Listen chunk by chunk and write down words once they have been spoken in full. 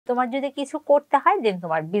তোমার যদি কিছু করতে হয় দেন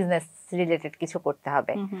তোমার বিজনেস রিলেটেড কিছু করতে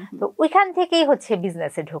হবে। তো ওইখান থেকেই হচ্ছে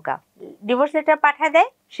বিজনেসে ঢোকা। ডিভোর্স লেটার পাঠায় দেয়,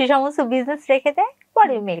 সে সমস্ত বিজনেস রেখে দেয়,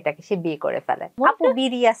 পরে মেয়েটাকে সে বিয়ে করে ফেলে। আপু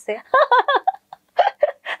বিড়ি আছে,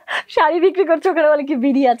 শাড়ি বিক্রি করছো ওখানে বলে কি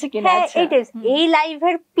বিড়ি আছে কিনা। এই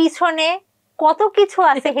লাইভের পিছনে কত কিছু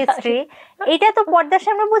আছে হিস্ট্রি, এটা তো পর্দার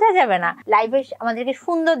সামনে বোঝা যাবে না। লাইভে আমাদেরকে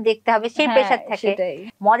সুন্দর দেখতে হবে, সেই প্রেশার থাকে।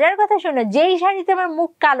 মজার কথা শুনে, যেই শাড়িতে আমার মুখ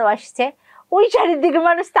কালো আসছে ওই শাড়ির দিকে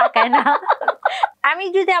মানুষ তাকায় না। আমি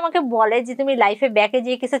যদি আমাকে বলে যে তুমি লাইফে ব্যাকে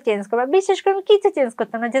গিয়ে কিছু চেঞ্জ করবে, বিশেষ করে আমি কিছু চেঞ্জ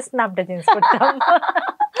করতাম না, জাস্ট নামটা চেঞ্জ করতাম।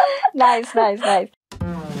 Nice nice nice.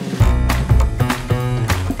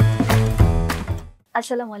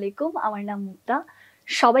 আসসালামু আলাইকুম, আমার নাম মুক্তা।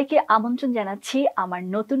 সবাইকে আমন্ত্রণ জানাচ্ছি আমার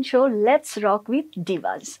নতুন show let's rock with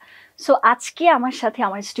divas. So আজকে আমার সাথে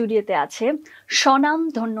আমার স্টুডিওতে আছে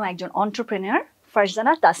স্বনামধন্য একজন এন্টারপ্রেনার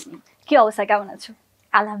ফারজানা তাসনিম। কি অবস্থা, কেমন আছো?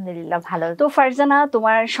 আলহামদুলিল্লাহ ভালো। তো ফারজানা,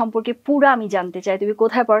 তোমার সম্পর্কে পুরো আমি জানতে চাই। তুমি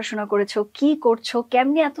কোথায় পড়াশোনা করেছো, কি করছো,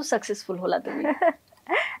 কেমনে এত সাকসেসফুল হলা তুমি?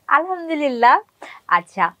 আলহামদুলিল্লাহ।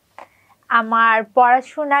 আচ্ছা, আমার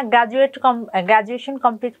পড়াশোনা গ্রাজুয়েশন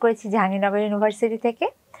কমপ্লিট করেছি জাহাঙ্গীরনগর ইউনিভার্সিটি থেকে।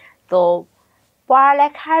 তো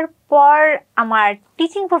পড়ালেখার পর আমার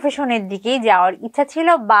টিচিং প্রফেশনের দিকে যাওয়ার ইচ্ছা ছিল,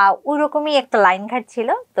 বা ওইরকমই একটা লাইন ঘাট ছিল।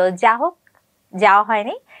 তো যা হোক, যাওয়া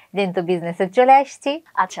হয়নি, দেন তো বিজনেসে চলে আসছি।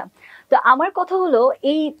 আচ্ছা, তো আমার কথা হলো,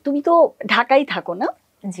 এই তুমি তো ঢাকায় থাকো না?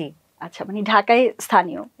 জি। আচ্ছা, মানে ঢাকায়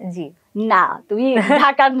স্থানীয়? জি না, তুমি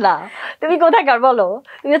ঢাকার না, তুমি কোথাকার বলো?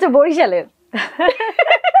 তুমি হচ্ছে বরিশালের।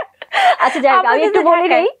 আচ্ছা যাই হোক, আমি একটু বলে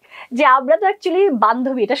নেই যে আমরা তো অ্যাকচুয়ালি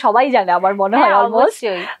বান্ধবী, এটা সবাই জানে আমার মনে হয় অলমোস্ট।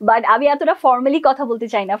 বাট আমি এতটা ফর্মালি কথা বলতে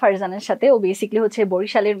চাই না ফারজানার সাথে। ও বেসিক্যালি হচ্ছে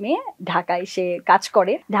বরিশালের মেয়ে, ঢাকায় সে কাজ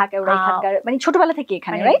করে। ঢাকায় ওরা এখানকার, মানে ছোটবেলা থেকে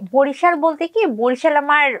এখানে, রাইট? বরিশাল বলতে কি, বরিশাল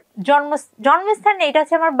আমার জন্মস্থান, এটা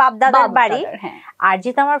হচ্ছে আমার বাপ দাদার বাড়ি। আর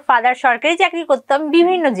যেহেতু আমার ফাদার সরকারি চাকরি করতাম,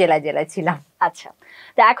 বিভিন্ন জেলায় ছিলাম। আচ্ছা,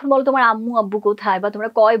 তা এখন বলো তোমার আম্মু আব্বু কোথায়, বা তোমরা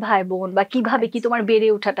কয় ভাই বোন, বা কিভাবে কি তোমার বেড়ে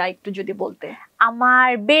ওঠাটা একটু যদি বলতে। আমার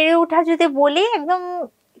বেড়ে ওঠা যদি বলি, একদম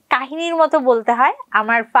কাহিনীর মতো বলতে হয়।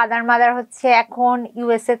 আমার ফাদার মাদার হচ্ছে এখন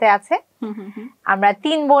ইউএসএ তে আছে। আমরা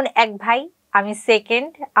 3 বোন 1 ভাই, আমি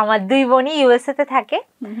সেকেন্ড। আমার 2 বোনই ইউএসএ তে থাকে।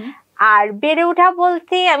 আর বেড়ে ওঠা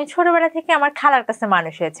বলতে, আমি ছোটবেলা থেকে আমার খালার কাছে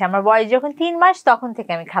মানুষ হয়েছে। আমার বয়স যখন 3 মাস, তখন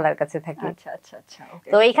থেকে আমি খালার কাছে থাকি। আচ্ছা আচ্ছা আচ্ছা।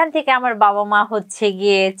 তো এখান থেকে আমার বাবা মা হচ্ছে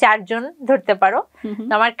গিয়ে 4 জন ধরতে পারো।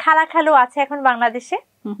 আমার খালা খালু আছে এখন বাংলাদেশে।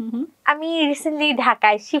 আমি রিসেন্টলি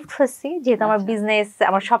ঢাকায় শিফট হচ্ছি, যেহেতু আমার বিজনেস,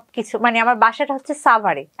 আমার সবকিছু, মানে আমার বাসাটা হচ্ছে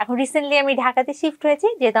সাভারে। এখন রিসেন্টলি আমি ঢাকাতে শিফট হয়েছি,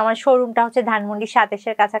 যেহেতু আমার শোরুমটা হচ্ছে ধানমন্ডি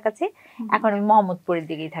 27-এর কাছাকাছি। এখন আমি মোহাম্মদপুরের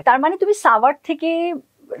দিকেই থাকি। তার মানে তুমি সাভার থেকে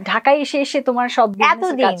ঢাকায় এসে তোমার সব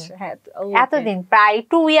এতদিন প্রায়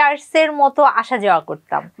 2 ইয়ার্স এর মতো আসা যাওয়া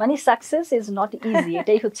করতাম। মানে সাকসেস ইজ নট ইজি,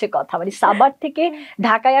 এটাই হচ্ছে কথা। মানে সাভার থেকে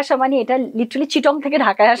ঢাকায় আসা মানে এটা লিটারালি চিটং থেকে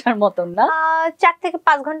ঢাকায় আসার মতন না? 4 থেকে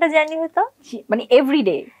 5 ঘন্টা জার্নি হতো। মানে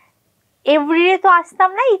এভরিডে তো আসতাম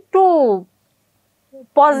না, একটু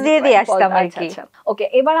পজ দিয়ে আসতাম আর কি। ওকে,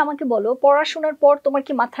 এবার আমাকে বলো, পড়াশোনার পর তোমার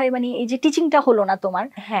কি মাথায়, মানে এই যে টিচিংটা হলো না তোমার,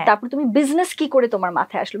 তারপর তুমি বিজনেস কি করে তোমার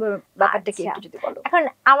মাথায় আসলো, ব্যাপারটা কি একটু যদি বলো। এখন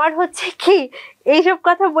আমার হচ্ছে কি, এইসব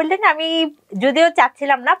কথা বললে না, আমি যদিও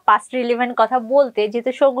চাচ্ছিলাম না পাস্ট রিলেভেন্ট কথা বলতে,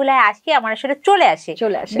 যেহেতু শোগুলায় আসি আমার আসলে চলে আসে।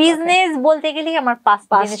 বিজনেস বলতে গেলে আমার পাস্ট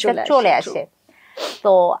চলে আসে।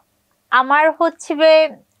 তো আমার হচ্ছে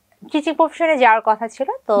টিচিং প্রফেশনে যাওয়ার কথা ছিল।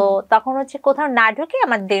 তো তখন হচ্ছে কোথাও না ঢুকে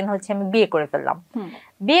আমার দেন হচ্ছে আমি বিয়ে করে ফেললাম।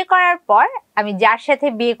 বিয়ে করার পর আমি যার সাথে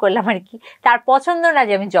বিয়ে করলাম আর কি, তার পছন্দ না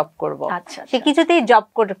যে আমি জব করব। সে কিছুতেই জব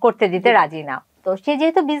করতে দিতে রাজি না। তো সে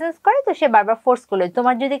যেহেতু বিজনেস করে, তো সে বারবার ফোর্স করলো,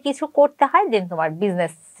 তোমার যদি কিছু করতে হয় দেন তোমার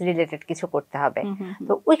বিজনেস রিলেটেড কিছু করতে হবে।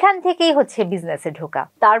 তো ওইখান থেকেই হচ্ছে বিজনেসে ঢোকা।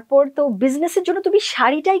 তারপর তো বিজনেসের জন্য তুমি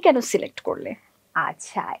শাড়িটাই কেন সিলেক্ট করলে?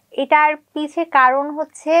 আচ্ছা, এটার পিছে কারণ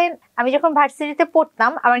হচ্ছে, আমি যখন ভার্সিটিতে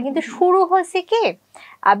পড়তাম, আমার কিন্তু শুরু হয়েছে কি,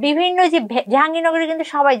 বিভিন্ন যে জাহাঙ্গীরনগরে কিন্তু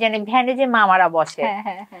সবাই জানে ভ্যানে যে মামারা বসে,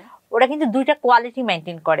 ওরা কিন্তু 2টা কোয়ালিটি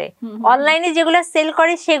মেনটেন করে। অনলাইনে যেগুলো সেল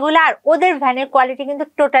করে সেগুলো, আর ওদের ভ্যানের কোয়ালিটি কিন্তু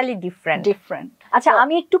টোটালি ডিফারেন্ট। আচ্ছা,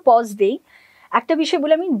 আমি একটু পজ দেই, একটা বিষয়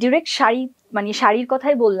বলে। আমি ডিরেক্ট শাড়ি, মানে শাড়ির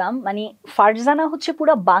কথাই বললাম। মানে ফারজানা হচ্ছে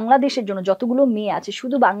পুরো বাংলাদেশের জন্য, যতগুলো মেয়ে আছে,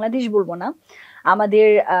 শুধু বাংলাদেশ বলবো না, আমাদের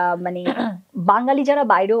মানে বাঙালি যারা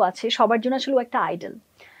বাইরেও আছে, সবার জন্য আসলে একটা আইডল।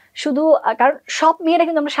 শুধু কারণ সব মেয়েরা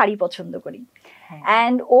কিন্তু আমরা শাড়ি পছন্দ করি।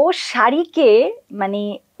 অ্যান্ড ও শাড়িকে, মানে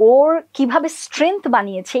ওর কিভাবে স্ট্রেংথ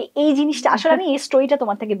বানিয়েছে, এই জিনিসটা আসলে আমি এই স্টোরিটা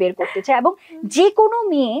তোমার থেকে বের করতে চাই। এবং যে কোনো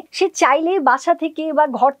মেয়ে, সে চাইলে বাসা থেকে বা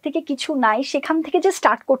ঘর থেকে কিছু নাই, সেখান থেকে যে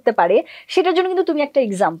স্টার্ট করতে পারে, সেটার জন্য কিন্তু তুমি একটা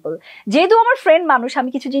এক্সাম্পল। যেহেতু আমার ফ্রেন্ড মানুষ, আমি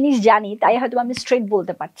কিছু জিনিস জানি, তাই হয়তো আমি স্ট্রেট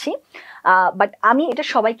বলতে পারছি, বাট আমি এটা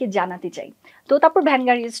সবাইকে জানাতে চাই। তো তারপর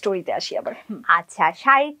ভ্যানগাড়ির স্টোরিতে আসি আবার। আচ্ছা,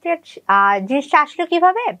 শাড়িটার জিনিসটা আসলো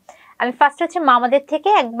কিভাবে? আমি ফার্স্ট হচ্ছে মামাদের থেকে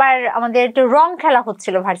একবার আমাদের একটু রং খেলা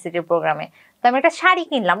হচ্ছিল ভার্সিটির প্রোগ্রামে, তো আমি একটা শাড়ি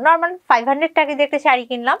কিনলাম, নর্মাল 500 টাকা দিয়ে একটা শাড়ি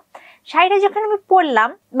কিনলাম। শাড়িটা যখন আমি পরলাম,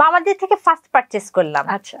 মামাদের থেকে ফার্স্ট পারচেস করলাম।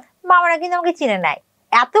 আচ্ছা, মামারা কিন্তু আমাকে চিনে নাই,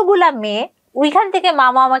 এতগুলা মেয়ে ওইখান থেকে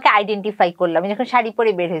মামা আমাকে আইডেন্টিফাই করলো আমি যখন শাড়ি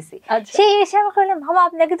পরে বের হয়েছি। সেই এসে আমাকে বললাম, মামা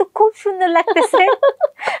আপনাকে তো খুব সুন্দর লাগতেছে।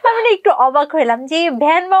 আমি একটু অবাক হইলাম যে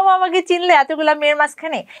ভ্যান মামা আমাকে চিনলে এতগুলা মেয়ের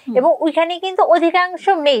মাঝখানে। এবং ওইখানে কিন্তু অধিকাংশ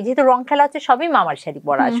মেয়ে, যেহেতু রং খেলা হচ্ছে, সবই মামার শাড়ি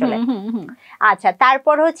পরা আসলে। আচ্ছা,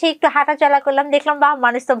 তারপর হচ্ছে একটু হাঁটা চলা করলাম, দেখলাম বাহ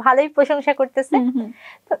মানুষ তো ভালোই প্রশংসা করতেছে।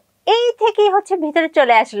 তো এই থেকেই হচ্ছে ভিতরে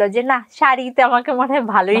চলে আসলো যে না, শাড়িতে আমাকে মনে হয়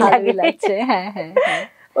ভালোই লাগছে।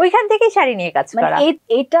 ওইখান থেকেই শাড়ি নিয়ে কাজ করা।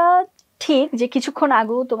 এটা ঠিক যে কিছুক্ষণ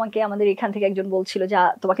আগেও তোমাকে আমাদের এখান থেকে একজন বলছিল যে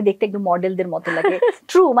তোমাকে দেখতে একদম মডেলদের মতো লাগে।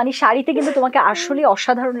 ট্রু, মানে শাড়িতে কিন্তু তোমাকে আসলে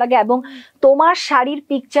অসাধারণ লাগে। এবং তোমার শাড়ির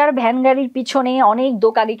পিকচার ভ্যান গাড়ির পিছনে অনেক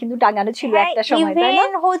দোকানে কিন্তু টাঙানো ছিল একটা সময়, তাই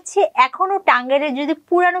না? হচ্ছে এখনো টাঙ্গাইলে যদি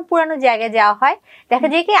পুরানো জায়গায় যাওয়া হয়, দেখা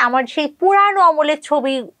যায় কি আমার সেই পুরানো আমলের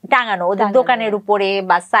ছবি টাঙানো ওদের দোকানের উপরে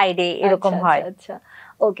বা সাইডে, এরকম হয়। আচ্ছা,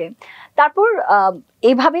 ওকে। তারপর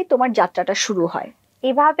এইভাবে তোমার যাত্রাটা শুরু হয়।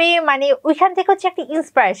 এভাবে মানে ওইখান থেকে হচ্ছে একটা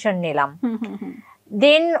ইন্সপিরেশন নিলাম।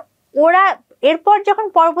 দেন ওরা এরপর যখন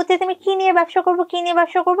পরবর্তীতে আমি কি নিয়ে ব্যবসা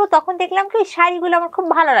করবো, তখন দেখলাম কি শাড়িগুলো আমার খুব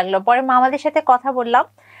ভালো লাগলো। পরে মামাদের সাথে কথা বললাম,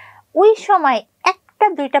 ওই সময় একটা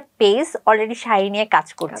দুইটা পেজ অলরেডি শাড়ি নিয়ে কাজ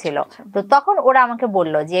করছিল। তো তখন ওরা আমাকে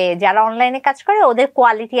বললো যে যারা অনলাইনে কাজ করে ওদের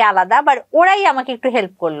কোয়ালিটি আলাদা, বাট ওরাই আমাকে একটু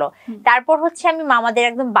হেল্প করলো। তারপর হচ্ছে আমি মামাদের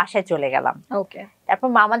একদম বাসায় চলে গেলাম। ওকে, তারপর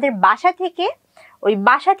মামাদের বাসা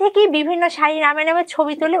থেকে বিভিন্ন শাড়ি নামে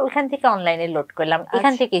ছবি তুলে ওইখান থেকে অনলাইনে লোড করলাম।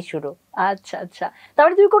 এখান থেকেই শুরু। আচ্ছা আচ্ছা,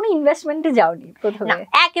 তারপরে তুমি কোনো ইনভেস্টমেন্টে যাওনি প্রথমে?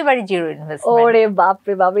 একেবারে জিরো ইনভেস্টমেন্ট। ওরে বাপ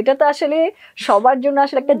রে বাপ, এটা তো আসলে সবার জন্য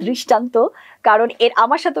আসলে একটা দৃষ্টান্ত। কারণ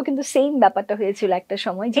আমার সাথেও কিন্তু সেম ব্যাপারটা হয়েছিল একটা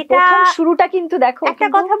সময়, যে প্রথম শুরুটা কিন্তু দেখো, একটা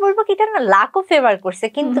কথা বলবো কি, এটা না লাকও ফেভার করছে,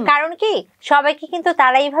 কিন্তু কারণ কি সবাইকে কিন্তু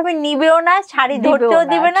তারা এইভাবে নিবেও না, শাড়ি ধরতেও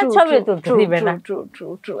দিবে না, ছবি তুলতে দিবে না। ট্রু ট্রু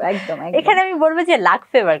ট্রু, একদম। এখানে আমি বলবো যে লাক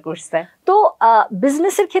ফেভার করছে। তো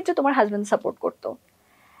বিজনেসের ক্ষেত্রে তোমার হাজবেন্ড সাপোর্ট করতো?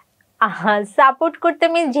 সাপোর্ট করতে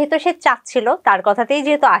আমি, যেহেতু সে চাচ্ছিল, তার কথাতেই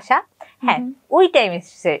যেহেতু আসা, হ্যাঁ ওই টাইমে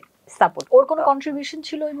সে সাপোর্ট। ওর কোনো কন্ট্রিবিউশন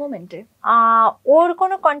ছিল ওই মোমেন্টে? ওর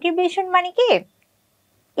কোনো কন্ট্রিবিউশন মানে কি,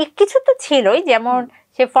 কিছু তো ছিলই, যেমন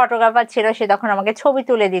সে ফটোগ্রাফার ছিল, সে তখন আমাকে ছবি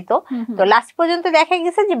তুলে দিত। তো লাস্ট পর্যন্ত দেখা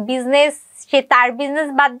গেছে যে বিজনেস, সে তার বিজনেস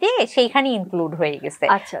বাদ দিয়ে সেইখানে ইনক্লুড হয়ে গেছে।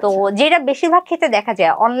 তো যেটা বেশিরভাগ ক্ষেত্রে দেখা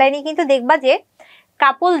যায় অনলাইনে, কিন্তু দেখবা যে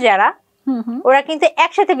কাপল যারা, ওরা কিন্তু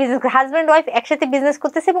একসাথে বিজনেস, হাজবেন্ড ওয়াইফ একসাথে বিজনেস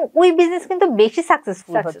করতেছে, এবং ওই বিজনেস কিন্তু বেশি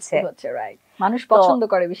সাকসেসফুল হচ্ছে। রাইট, মানুষ পছন্দ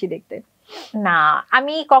করে বেশি দেখতে। না,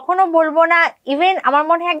 আমি কখনো বলবো না, ইভেন আমার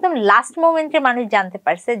মনে হয় একদম লাস্ট মোমেন্টে মানুষ জানতে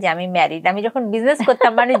পারছে যে আমি ম্যারিড। আমি যখন বিজনেস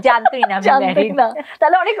করতাম মানুষ জানতোই না আমি ম্যারিড।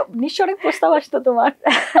 তাহলে নিশ্চয় অনেক প্রস্তাব আসতো তোমার?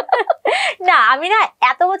 না, আমি না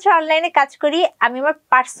এত বছর অনলাইনে কাজ করি, আমি আমার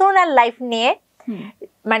পার্সোনাল লাইফ নিয়ে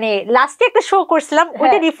মানে লাস্টে একটা শো করছিলাম,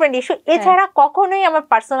 ওটা ডিফারেন্ট ইস্যু। এছাড়া কখনোই আমার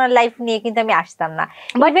পার্সোনাল লাইফ নিয়ে কিন্তু আমি আসতাম না।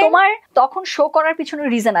 তোমার তখন শো করার পিছনে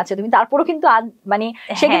রিজন আছে, তুমি তারপরও কিন্তু মানে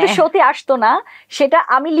সে কিন্তু শোতে আসতো না, সেটা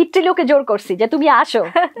আমি লিটারালি ওকে জোর করছি যে তুমি আসো,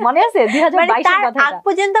 মনে আছে 2022 এর কথা। আগ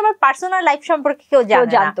পর্যন্ত আমার পার্সোনাল লাইফ সম্পর্কে কেউ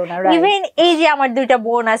জানতো না। ইভেন এই যে আমার দুইটা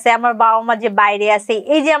বোন আছে, আমার বাবা মা যে বাইরে আছে,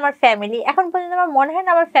 এই যে আমার ফ্যামিলি, এখন পর্যন্ত আমার মনে হয়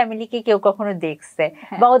না আমার ফ্যামিলিকে কেউ কখনো দেখছে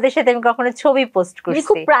বা ওদের সাথে আমি কখনো ছবি পোস্ট করছি।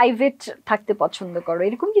 খুব প্রাইভেট থাকতে পছন্দ করো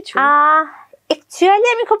এরকম কিছু? অ্যাকচুয়ালি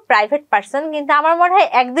আমি খুব প্রাইভেট পারসন, কিন্তু আমার মনে হয়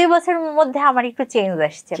 1-2 বছরের মধ্যে আমার একটু চেঞ্জ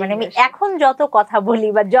আসছে। মানে আমি এখন যত কথা বলি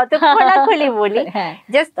বা যত খোলাখুলি বলি,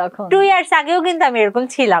 জাস্ট 2 ইয়ার্স আগেও কিন্তু আমি এরকম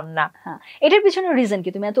ছিলাম না। এটার পিছনে রিজন কি?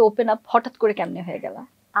 তুমি এত ওপেন আপ হঠাৎ করে কেমনে হয়ে গেলা?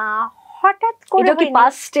 হঠাৎ করে? এটা কি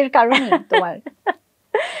পাস্টের কারণে তোমার?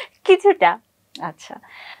 কিছুটা। আচ্ছা,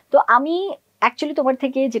 তো আমি অ্যাকচুয়ালি তোমার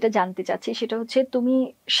থেকে যেটা জানতে চাচ্ছি সেটা হচ্ছে, তুমি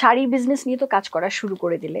শাড়ি বিজনেস নিয়ে তো কাজ করা শুরু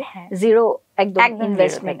করে দিলে, জিরো একদম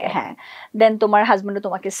ইনভেস্টমেন্ট। হ্যাঁ, দেন তোমার হাজবেন্ডও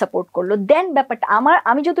তোমাকে সাপোর্ট করলো। দেন ব্যাপারটা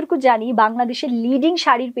আমি যতটুকু জানি বাংলাদেশের লিডিং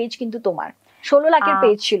শাড়ির পেজ কিন্তু তোমার 16 লাখের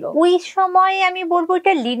পেজ ছিল ওই সময়। আমি বলবো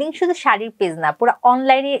এটা লিডিং শুধু শাড়ির পেজ না, পুরো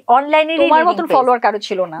অনলাইনে তোমার মতন ফলোয়ার কারো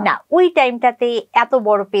ছিল না। না, ওই টাইমটাতে এত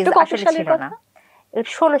বড় পেজ আসলে ছিল না।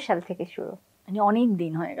 16 সাল থেকে শুরু, মানে অনেক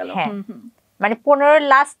দিন হয়ে গেল। হ্যাঁ, মানে 15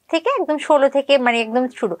 লাস্ট থেকে একদম 16 থেকে মানে একদম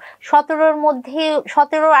শুরু।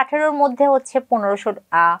 17-18 মধ্যে হচ্ছে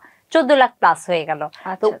 14 লাখ প্লাস হয়ে গেল।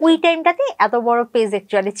 তো ওই টাইমটাতে এত বড় পেজ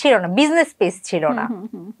অ্যাকচুয়ালি ছিল না, বিজনেস পেজ ছিল না।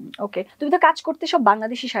 ওকে, তুমি তো কাজ করতে সব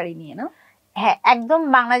বাংলাদেশি শাড়ি নিয়ে না? হ্যাঁ, একদম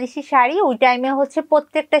বাংলাদেশি শাড়ি। ওই টাইমে হচ্ছে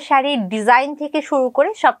প্রত্যেকটা শাড়ির ডিজাইন থেকে শুরু করে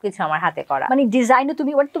সবকিছু আমার হাতে করা। মানে ডিজাইনও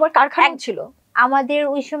তুমি, তোমার কারখানা ছিল? আমাদের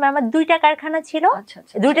ওই সময় আমার 2টা কারখানা ছিল।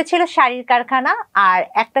 দুইটা ছিল শাড়ির কারখানা আর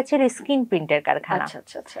একটা ছিল স্ক্রিন প্রিন্টের কারখানা।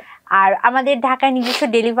 আর আমাদের ঢাকায় নিজস্ব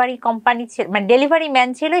ডেলিভারি কোম্পানি ছিল, মানে ডেলিভারি ম্যান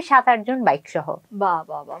ছিল 7-8 জন বাইক সহ।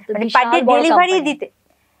 মানে পার ডে ডেলিভারি দিতে,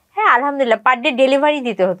 হ্যাঁ আলহামদুলিল্লাহ পার ডে ডেলিভারি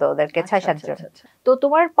দিতে হতো ওদেরকে 6-7 জন। তো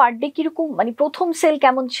তোমার পার ডে কিরকম, মানে প্রথম সেল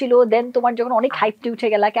কেমন ছিল, দেন তোমার যখন অনেক হাইপে উঠে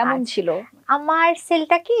গেলা কেমন ছিল? আমার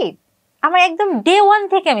সেলটা কি, আমার একদম ডে 1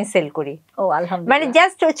 থেকে আমি সেল করি। ও আলহামদুলিল্লাহ। মানে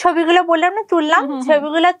জাস্ট ছবিগুলো বললাম না, তুললাম,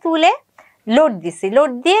 ছবিগুলো তুলে লোড দিছি,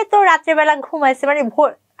 লোড দিয়ে তো রাত্রে বেলা ঘুমাইছে, মানে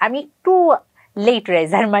আমি একটু লেট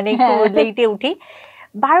রাইজার, মানে একটু লেটে উঠি।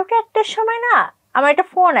 12টা-1টার সময় না আমার একটা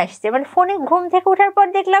ফোন আসছে, মানে ফোনে ঘুম থেকে ওঠার পর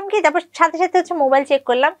দেখলাম কি, তারপর সাথে সাথে হচ্ছে মোবাইল চেক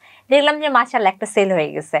করলাম, দেখলাম যে মাশাআল্লাহ একটা সেল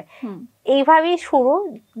হয়ে গেছে। এইভাবেই শুরু।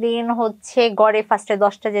 দিন হচ্ছে গড়ে ফার্স্টে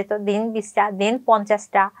 10টা যেত, দিন 20টা, দিন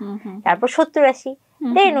 50টা, তারপর 70-80,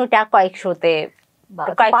 দেন ওইটা কয়েকশোতে,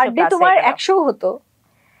 পার ডে তোমার 100 হতো?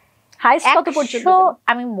 হাইস্ট কত পর্যন্ত?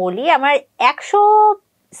 আমি বলি আমার 100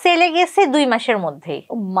 সেলে গেছে 2 মাসের মধ্যেই।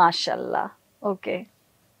 মাশাআল্লাহ। ওকে,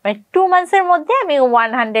 মানে 2 মান্থসের মধ্যে আমি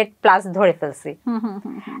 100 প্লাস ধরে ফেলছি।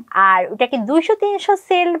 আর ওটাকে 200-300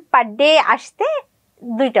 সেল পার ডে আসতে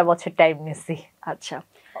 2টা বছর টাইম নিছি। আচ্ছা,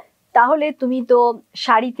 তাহলে তুমি তো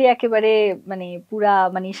শাড়িতে একেবারে মানে পুরা,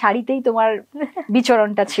 মানে শাড়িতেই তোমার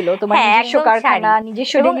বিচরণটা ছিল, তোমার নিজস্ব কারখানা,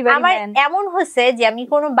 নিজস্ব ডেলিভারি ম্যান। এমন হচ্ছে যে আমি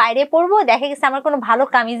কোনো বাইরে পরবো, দেখা গেছে আমার কোনো ভালো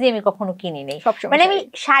কামিজই আমি কখনো কিনি নেই, মানে আমি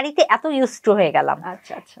শাড়িতে এত ইউজ টু হয়ে গেলাম।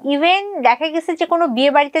 আচ্ছা আচ্ছা। ইভেন দেখা গেছে যে কোনো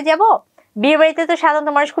বিয়ে বাড়িতে যাব, বিয়ে বাড়িতে তো সাধারণত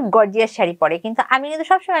মানুষ খুব গর্জিয়াস শাড়ি পরে, কিন্তু আমি কিন্তু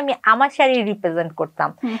সবসময় আমি আমার শাড়ি রিপ্রেজেন্ট করতাম।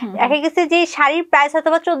 দেখা গেছে যে শাড়ির প্রাইস হয়তো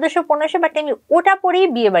 1400-1500, বাট আমি ওটা পরেই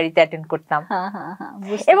বিয়ে বাড়িতে অ্যাটেন্ড করতাম,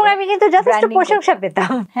 এবং আমি কিন্তু যথেষ্ট প্রশংসা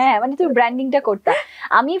পেতাম। হ্যাঁ, মানে তুমি ব্র্যান্ডিংটা করতা।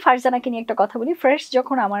 আমি ফারজানাকে নিয়ে একটা কথা বলি। ফার্স্ট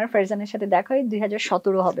যখন আমার ফারজানার সাথে দেখা হয়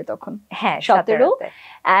 2017 হবে তখন। হ্যাঁ 17,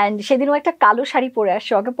 এন্ড সেদিনও একটা কালো শাড়ি পরে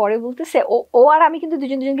আসছে। ওকে পরে বলতেছে, ও আর আমি কিন্তু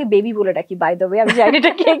দুজনকে বেবি বলে ডাকি, বাই দ্য ওয়ে। আমি জানি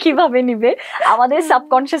এটা কে কিভাবে নিবে, আমাদের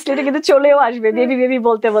সাবকনসিয়াসলি এটা কিন্তু চলেও আসবে বেবি বেবি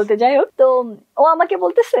বলতে বলতে। যাই হোক, তো ও আমাকে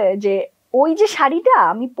বলতেছে যে ওই যে শাড়িটা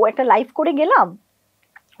আমি একটা লাইভ করে গেলাম,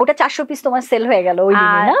 ওটা 400 পিস তোমার সেল হয়ে গেল ওই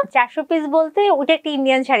দিনে না? 400 পিস বলতে ওটা একটা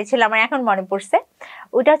ইন্ডিয়ান শাড়ি ছিল, আমার এখন মনে পড়ছে।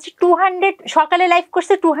 ওটা হচ্ছে 200, সকালে লাইভ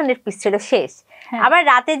করছে 200 পিস ছিল শেষ। আবার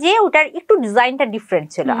রাতে যে ওটার একটু ডিজাইনটা ডিফারেন্ট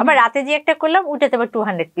ছিল, আবার রাতে যে একটা করলাম ওটাতে আবার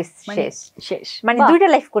 200 পিস শেষ, মানে 2টা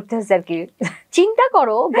লাইভ করতে হচ্ছে আর কি। চিন্তা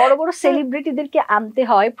করো, বড় বড় সেলিব্রিটিদেরকে আনতে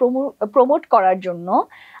হয় প্রমোট করার জন্য,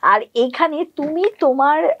 আর এখানে তুমি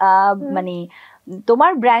তোমার মানে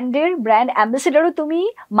তোমার ব্র্যান্ড অ্যাম্বাসেডরও তুমি,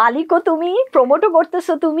 মালিকও তুমি, প্রমোটও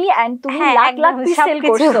করতেছো তুমি, এন্ড তুমি লাখ লাখ পিস সেল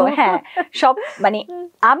করছো। হ্যাঁ সব, মানে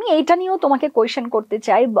আমি এইটা নিয়েও তোমাকে কোয়েশ্চেন করতে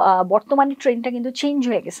চাই। বর্তমানে ট্রেন্ডটা কিন্তু চেঞ্জ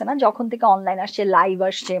হয়ে গেছে না, যখন থেকে অনলাইন আসছে, লাইভ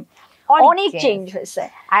আসছে, অনেক চেঞ্জ হয়েছে।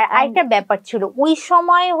 আর আরেকটা ব্যাপার ছিল, ওই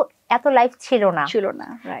সময় এত লাইভ ছিল না,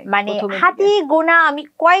 মানে হাতে গোনা আমি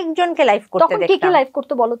কয়েকজনকে লাইভ করতে দেখতাম। কে লাইভ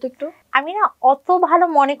করতে বলো তো একটু? আমি না অত ভালো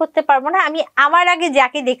মনে করতে পারবো না, আমি আমার আগে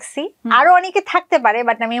যাকে দেখছি, আরো অনেকে থাকতে পারে,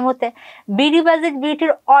 বাট আমি এর মধ্যে বিডি বাজেট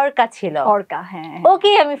বিউটির অর্কা ছিল। অর্কা, হ্যাঁ, ওকে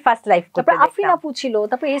আমি ফার্স্ট লাইভ করতে দেখতাম। আফরিন আপু ছিল,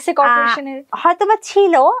 তারপর এসএ কর্পোরেশনের হয়তোবা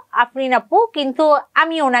ছিল আফরিন আপু, কিন্তু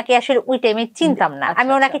আমি ওনাকে আসলে ওই টাইমে চিনতাম না।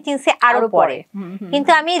 আমি ওনাকে চিনছি আরো পরে,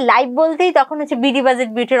 কিন্তু আমি লাইভ বলতেই তখন হচ্ছে বিডি বাজেট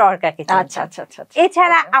বিউটির অর্কাকে চিনতাম। আচ্ছা আচ্ছা আচ্ছা।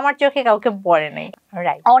 এছাড়া আমার চোখে কাউকে পড়ে নাই।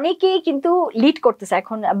 অনেকেই কিন্তু লিড করতেছে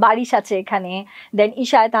এখন, বারিশ আছে এখানে, দেন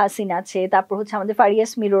ইশায়েত হাসিন আছে, তারপর হচ্ছে আমাদের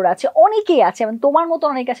ফারিয়াস মিরর আছে, অনেকেই আছে, মানে তোমার মতো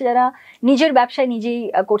অনেক আছে যারা নিজের ব্যবসায় নিজেই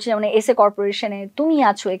করছে, যেমন এসএ কর্পোরেশনে তুমি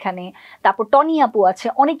আছো এখানে, তারপর টনি আপু আছে,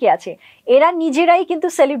 অনেকে আছে। এরা নিজেরাই কিন্তু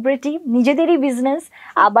সেলিব্রিটি, নিজেদেরই বিজনেস,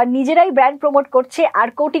 আবার নিজেরাই ব্র্যান্ড প্রমোট করছে, আর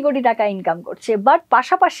কোটি কোটি টাকা ইনকাম করছে। বাট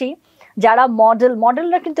পাশাপাশি যারা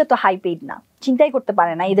মডেলরা কিন্তু এত হাই পেইড না, চিন্তাই করতে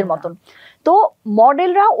পারে না এদের মতন। তো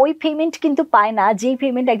মডেলরা ওই পেমেন্ট কিন্তু পায় না যেই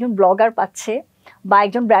পেমেন্ট একজন ব্লগার পাচ্ছে বা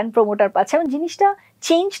একজন ব্র্যান্ড প্রমোটার পাচ্ছে। এবং জিনিসটা,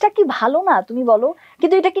 চেঞ্জটা কি ভালো না তুমি বলো?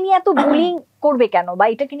 কিন্তু এটাকে নিয়ে এত বুলিং করবে কেন, বা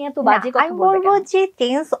এটাকে নিয়ে এত বাজে কথা বলবে কেন? আমি বলবো যে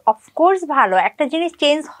চেঞ্জ অফকোর্স ভালো। একটা জিনিস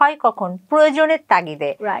চেঞ্জ হয় কখন? প্রয়োজনের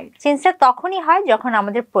তাগিদে। চেঞ্জটা তখনই হয় যখন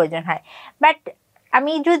আমাদের প্রয়োজন হয়। বাট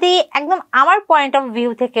আমি যদি একদম আমার পয়েন্ট অফ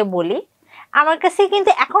ভিউ থেকে বলি, আমার কাছে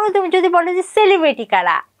কিন্তু এখনো তুমি যদি বলো যে সেলিব্রিটি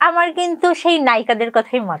কারা, আমার কিন্তু সেই নায়িকাদের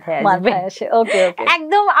কথাই মাথায় আসে।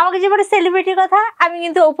 একদম আমাকে যে বলে সেলিব্রিটির কথা, আমি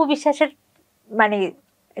কিন্তু অপু বিশ্বাসের মানে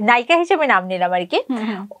নায়িকা হিসেবে নাম নিলাম আর কি,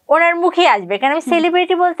 ওনার মুখে আসবে। কারণ আমি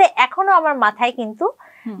সেলিব্রিটি বলতে এখনো আমার মাথায় কিন্তু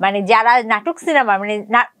মানে যারা নাটক সিনেমা মানে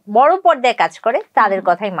বড় পর্দায় কাজ করে তাদের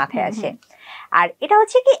কথাই মাথায় আসে। আর এটা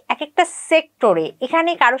হচ্ছে কি এক একটা সেক্টরে এখানে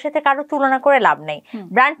কারোর সাথে কারো তুলনা করে লাভ নেই।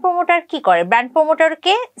 ব্র্যান্ড প্রমোটার কি করে, ব্র্যান্ড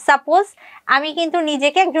প্রমোটারকে সাপোজ আমি কিন্তু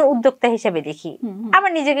নিজেকে একজন উদ্যোক্তা হিসেবে দেখি,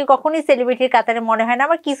 আমার নিজেকে কখনোই সেলিব্রিটির কাতারে মনে হয় না,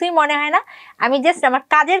 আমার কিছুই মনে হয় না, আমি জাস্ট আমার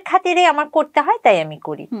কাজের খাতিরে আমার করতে হয় তাই আমি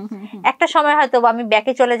করি। একটা সময় হয়তো আমি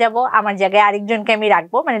ব্যাকে চলে যাব, আমার জায়গায় আরেকজনকে আমি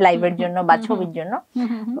রাখবো মানে লাইভের জন্য বা ছবির জন্য।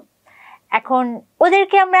 এখন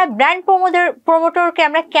ওদেরকে আমরা ব্র্যান্ড প্রমোটরকে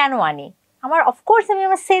আমরা কেন আনি? আমার অফকোর্স আমি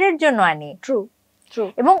আমার সেলের জন্য আনি। True true.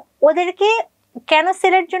 এবং ওদেরকে কেন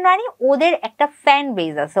সেলের জন্য আনি? ওদের একটা ফ্যান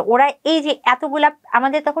বেজ আছে, ওরা এই যে এতগুলা,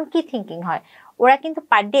 আমাদের তখন কি থিঙ্কিং হয়, ওরা কিন্তু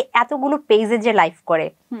পার ডে এতগুলো পেজে যে লাইভ করে,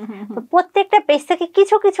 তো প্রত্যেকটা পেজ থেকে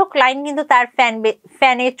কিছু কিছু ক্লায়েন্ট কিন্তু তার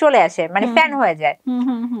ফ্যানে চলে আসে, মানে ফ্যান হয়ে যায়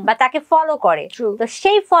বা তাকে ফলো করে। তো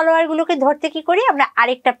সেই ফলোয়ার গুলোকে ধরতে কি করি আমরা,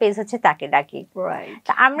 আরেকটা পেজ হচ্ছে তাকে ডাকি।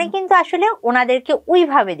 আমরা কিন্তু আসলে ওনাদেরকে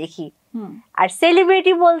ওইভাবে দেখি। আর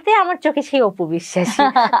সেলিব্রিটি বলতে আমার চোখে সেই অপবিশ্বাসী।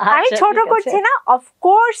 আমি ছোট করছি না,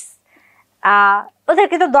 অফকোর্স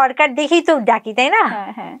ওদেরকে তো দরকার দেখেই তো ডাকি, তাই না?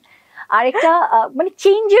 আর একটা মানে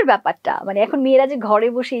চেঞ্জের ব্যাপারটা, মানে এখন মেয়েরা যে ঘরে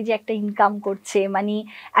বসে যে একটা ইনকাম করছে, মানে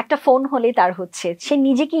একটা ফোন হলে তার হচ্ছে, সে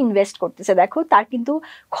নিজেকে ইনভেস্ট করতেছে। দেখো তার কিন্তু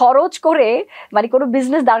খরচ করে মানে কোনো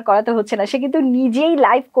বিজনেস দাঁড় করাতে হচ্ছে না, সে কিন্তু নিজেই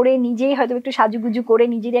লাইভ করে, নিজেই হয়তো একটু সাজুগুজু করে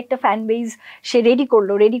নিজেরই একটা ফ্যান বেজ সে রেডি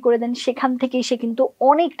করলো, রেডি করে দেন সেখান থেকেই সে কিন্তু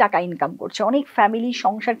অনেক টাকা ইনকাম করছে, অনেক ফ্যামিলি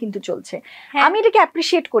সংসার কিন্তু চলছে। আমি এটাকে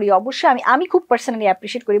অ্যাপ্রিসিয়েট করি, অবশ্যই আমি খুব পার্সোনালি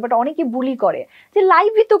অ্যাপ্রিসিয়েট করি, বাট অনেকে বুলি করে যে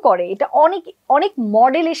লাইভই তো করে। এটা অনেক অনেক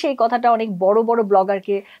মডেল এসে এই কথাটা অনেক বড় বড়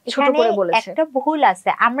ব্লগারকে ছোট করে বলেছে। একটা ভুল আছে,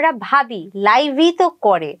 আমরা ভাবি লাইভই তো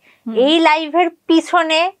করে, এই লাইভের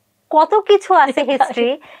পিছনে কত কিছু আছে হিস্ট্রি,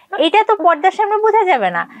 এটা তো পর্দার সামনে বোঝা যাবে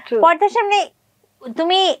না। পর্দার সামনে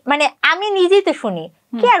তুমি মানে আমি নিজেই তো শুনি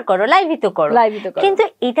কেয়ার করো, লাইভই তো করো, কিন্তু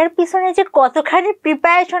এটার পিছনে যে কতখানি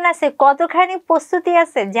প্রিপারেশন আছে, কতখানি প্রস্তুতি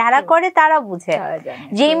আছে, যারা করে তারা বুঝে।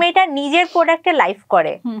 যে মেয়েটা নিজের প্রোডাক্টে লাইভ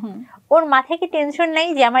করে, ওর মাথায় কি টেনশন নাই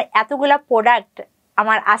যে আমার এতগুলা প্রোডাক্ট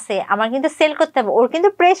আমার আছে, আমার কিন্তু সেল করতে হবে, ওর কিন্তু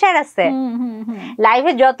প্রেশার আছে।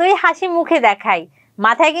 লাইভে যতই হাসি মুখে দেখাই,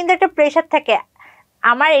 মাথায় কিন্তু একটা প্রেশার থাকে,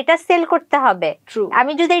 আমার এটা সেল করতে হবে,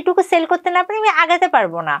 আমি যদি এইটুকু সেল করতে না পারি আমি আগাতে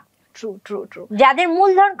পারবো না। যাদের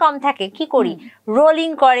মূলধন কম থাকে কি করি, রোলিং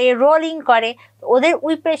করে ওদের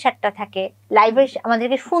ওই প্রেশারটা থাকে, লাইভে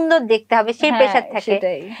আমাদেরকে সুন্দর দেখতে হবে সেই প্রেশার থাকে।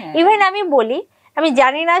 ইভেন আমি বলি, আমি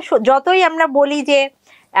জানি না যতই আমরা বলি যে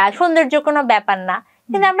সৌন্দর্য কোনো ব্যাপার না,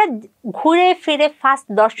 কিন্তু আমরা ঘুরে ফিরে ফার্স্ট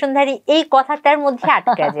দর্শনধারী এই কথাটার মধ্যে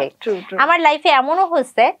আটকে যাই। আমার লাইফে এমনও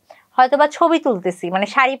হচ্ছে, হয়তোবা ছবি তুলতেছি মানে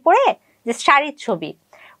শাড়ি পরে, যে শাড়ির ছবি,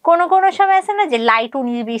 কোনো সময় আছে না যে লাইট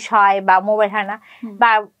 19-20 হয় বা মোবাইল হয় না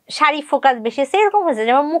বা শাড়ি ফোকাস বেশি আছে, এরকম হচ্ছে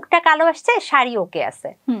যেমন মুখটা কালো আসছে শাড়ি ওকে আছে,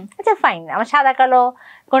 আচ্ছা ফাইন, আমার সাদা কালো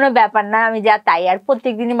কোনো ব্যাপার না, আমি যা তাই। আর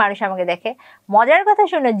প্রত্যেকদিনই মানুষ আমাকে দেখে। মজার কথা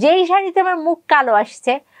শোনো, যেই শাড়িতে আমার মুখ কালো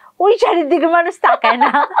আসছে ওই শাড়ির দিকে মানুষ তাকায়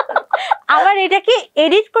না। আমার এটাকে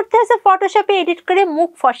এডিট করতে হচ্ছে, ফটোশপে এডিট করে মুখ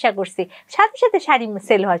ফর্সা করছি, সাথে সাথে শাড়ি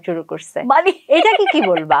সেল হওয়া শুরু করছে। মানে এটাকে কি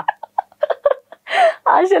বলবা?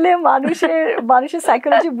 আসলে মানুষের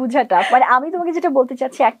সাইকোলজি বুঝাটা, মানে আমি তোমাকে যেটা বলতে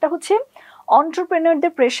চাচ্ছি, একটা হচ্ছে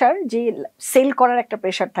এন্টারপ্রেনারদের প্রেশার, যে সেল করার একটা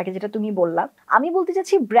প্রেশার থাকে যেটা তুমি বললা। আমি বলতে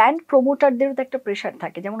চাচ্ছি ব্র্যান্ড প্রমোটারদেরও তো একটা প্রেশার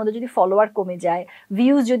থাকে, যেমন ওদের যদি ফলোয়ার কমে যায়,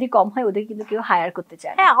 ভিউজ যদি কম হয়, ওদের কিন্তু কেউ হায়ার করতে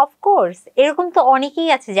চায়। হ্যাঁ অফকোর্স, এরকম তো অনেকেই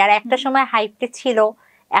আছে যারা একটা সময় হাইপে ছিল,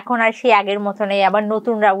 এখন আর সেই আগের মতো নেই, আবার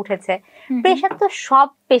নতুনরা উঠেছে। প্রেশার তো সব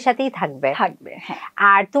পেশাতেই থাকবে।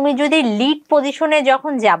 আর তুমি যদি লিড পজিশনে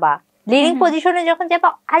যখন যাবা, লিডিং পজিশনে যখন যাবা,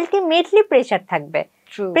 আলটিমেটলি প্রেশার থাকবে।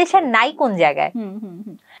 প্রেশার নাই কোন জায়গায়?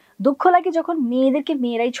 দুঃখ লাগে যখন মেয়েদেরকে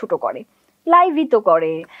মেয়েরাই ছোট করে, লাইভই তো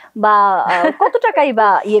করে বা কত টাকাই বা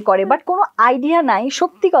ইয়ে করে, বাট কোনো আইডিয়া নাই।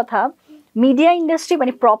 সত্যি কথা, মিডিয়া ইন্ডাস্ট্রি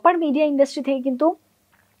মানে প্রপার মিডিয়া ইন্ডাস্ট্রি থেকে কিন্তু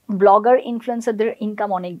ব্লগার ইনফ্লুয়েন্সারদের ইনকাম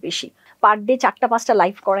অনেক বেশি। পার ডে 4-5টা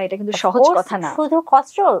লাইভ করা এটা কিন্তু সহজ কথা না। শুধু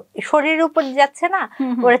কষ্ট শরীরের উপর যাচ্ছে না,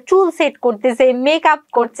 ওরা চুল সেট করতেছে, মেকআপ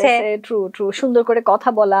করছে, ট্রু সুন্দর করে কথা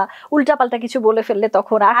বলা, উল্টাপাল্টা কিছু বলে ফেললে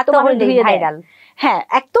তখন আর তোমার ধুয়ে ভাইরাল। হ্যাঁ,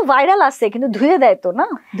 এক তো ভাইরাল আছে, কিন্তু ধুয়ে দেয় তো না,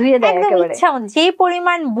 ধুয়ে দেয় একেবারে। যে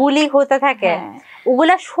পরিমাণ বুলি হতে থাকে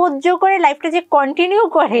ওগুলা সহ্য করে লাইফটা যে কন্টিনিউ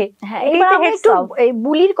করে। হ্যাঁ, এই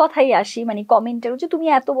বুলির কথাই আসি, মানে কমেন্টের যে তুমি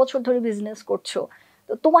এত বছর ধরে বিজনেস করছো,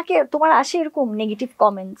 তোমার আসে এরকম নেগেটিভ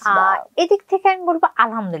কমেন্টস? এদিক থেকে আমি বলবো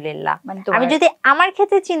আলহামদুলিল্লাহ। আমি যদি আমার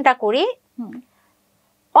ক্ষেত্রে চিন্তা করি,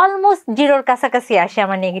 অলমোস্ট জিরোর কাছাকাছি আসে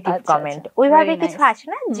আমার নেগেটিভ কমেন্ট। ওইভাবে কিছু আসে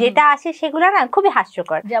না, যেটা আসে সেগুলো না খুবই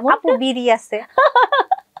হাস্যকর। আপু বিড়ি আছে,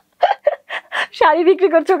 শাড়ি বিক্রি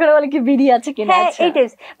করছো ওখানে বলে কি বিড়ি আছে কিনা। হ্যাঁ এই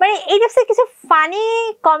টাইপস, মানে এই টাইপসের কিছু ফানি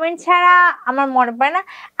কমেন্ট ছাড়া আমার মনে পড়ে না।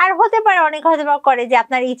 আর হতে পারে অনেক হয়তো করে যে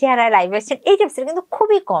আপনার এই চেহারায় লাইভ আসছেন, এই টাইপসের কিন্তু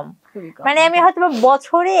খুবই কম। মানে আমি হয়তো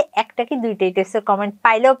বছরে একটা কি দুইটা এই টাইপসের কমেন্ট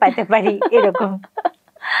পাইলেও পাইতে পারি এরকম।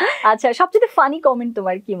 আচ্ছা, সবচেয়ে ফানি কমেন্ট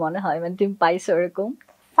তোমার কি মনে হয়, মানে তুমি পাইছো এরকম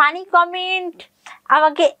ফানি কমেন্ট?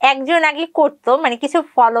 আমাকে একজন আগে করতো, মানে কিছু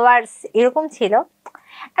ফলোয়ার্স এরকম ছিল,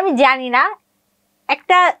 আমি জানি না,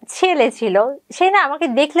 একটা ছেলে ছিল, সে না আমাকে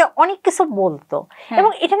দেখলে অনেক কিছু বলতো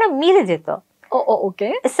এবং এটা না মিলে যেত। ওকে,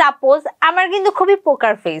 সাপোজ আমার কিন্তু খুবই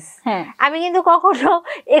পোকার ফেস, আমি কিন্তু কখনো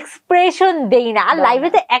এক্সপ্রেশন দেই না, আর লাইভে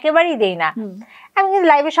তো একেবারেই দেই না। আমি কিন্তু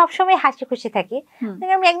লাইভে সবসময় হাসি খুশি থাকি।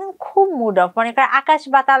 আমি একদম খুব মুড অফ, মনে কর আকাশ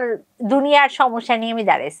বাতাল দুনিয়ার সমস্যা নিয়ে আমি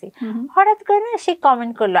দাঁড়িয়েছি, হঠাৎ করে না সে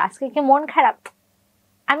কমেন্ট করলো আজকে কি মন খারাপ।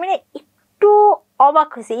 আমি না একটু অবাক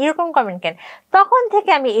হয়েছি, এরকম কমেন্ট কেন। তখন থেকে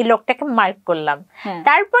আমি এই লোকটাকে মার্ক করলাম।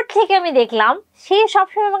 তারপর থেকে আমি দেখলাম সে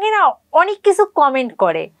সবসময় আমাকে না অনেক কিছু কমেন্ট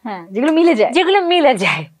করে যেগুলো মিলে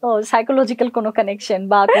যায়, ও সাইকোলজিক্যাল কোনো কানেকশন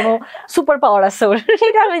বা কোনো সুপার পাওয়ার আছে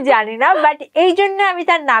সেটা আমি জানি না, বাট এই জন্য আমি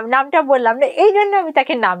তার নামটা বললাম না, এই জন্য আমি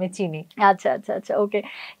তাকে নামে চিনি। আচ্ছা আচ্ছা আচ্ছা, ওকে।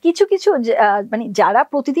 কিছু কিছু মানে যারা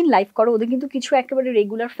প্রতিদিন লাইভ করে ওদের কিন্তু কিছু একেবারে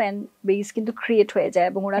রেগুলার ফ্যান বেস কিন্তু ক্রিয়েট হয়ে যায়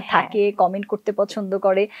এবং ওরা থাকে, কমেন্ট করতে পছন্দ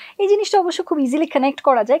করে। এই জিনিসটা অবশ্য খুব ইজিলি কানেক্ট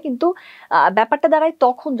করা যায়, কিন্তু ব্যাপারটা দাঁড়ায়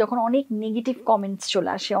তখন যখন অনেক নেগেটিভ কমেন্টস চলে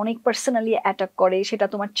আসে, অনেক পার্সোনালি অ্যাটাক করে, সেটা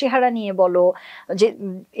তোমার চেহারা নিয়ে বলো, যে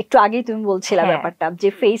একটু আগেই তুমি বলছিলা ব্যাপারটা যে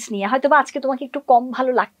ফেস নিয়ে হয়তো বা আজকে তোমাকে একটু কম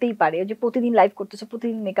ভালো লাগতেই পারে, যে প্রতিদিন লাইভ করতেছো,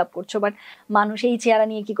 প্রতিদিন মেকআপ করছো, বাট মানুষ এই চেহারা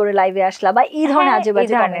নিয়ে কি করে লাইভে আসলা বা এই ধরনের আজে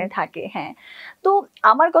বাজে কমেন্ট থাকে। হ্যাঁ, তো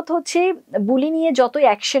আমার কথা হচ্ছে বুলি নিয়ে যতই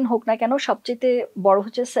অ্যাকশন হোক না কেন, সবচেয়ে বড়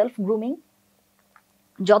হচ্ছে সেলফ গ্রুমিং।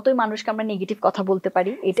 যতই মানুষকে আমরা নেগেটিভ কথা বলতে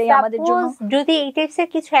পারি, এটাই আমাদের জন্য। যদি এই টাইপসের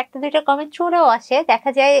কিছু একটা দুইটা কমেন্ট চলেও আসে,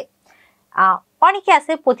 দেখা যায় অনেকে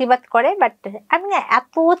আছে প্রতিবাদ করে, বাট আমি না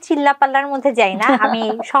এত চিল্লাপাল্লার মধ্যে যাই না। আমি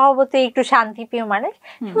স্বভাবতই একটু শান্তিপ্রিয় মানুষ,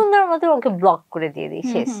 সুন্দর মতো ওকে ব্লক করে দিয়ে দিই,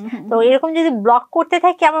 শেষ। তো এরকম যদি ব্লক করতে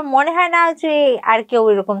থাকি আমার মনে হয় না যে আর কেউ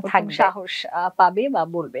এরকম থাকবে, সাহস পাবে বা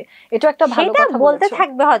বলবে। এটা একটা ভালো কথা বলতে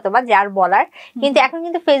থাকবে হয়তো বা যার বলার। কিন্তু এখন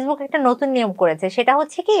কিন্তু ফেসবুক একটা নতুন নিয়ম করেছে, সেটা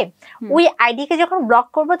হচ্ছে কি ওই আইডি কে যখন ব্লক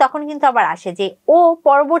করবো তখন কিন্তু আবার আসে যে ও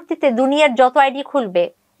পরবর্তীতে দুনিয়ার যত আইডি খুলবে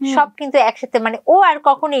সব কিন্তু একসাথে, মানে ও আর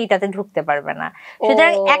কখনো এইটাতে ঢুকতে পারবে না।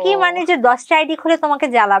 সুতরাং একই মানে যে 10টা আইডি খুলে তোমাকে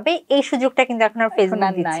জ্বালাবে, এই সুযোগটা কিন্তু এখন আর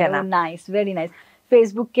ফেসবুক দিচ্ছে না। Nice, very nice.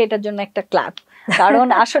 ফেসবুককে এটার জন্য একটা ক্ল্যাপ, কারণ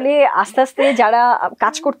আসলে আস্তে আস্তে যারা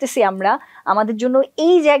কাজ করতেছি আমরা, আমাদের জন্য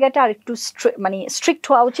এই জায়গাটা আর একটু মানে স্ট্রিক্ট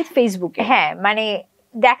হওয়া উচিত ফেসবুকে। হ্যাঁ, মানে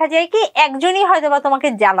দেখা যায় কি একজনই হয়তো বা তোমাকে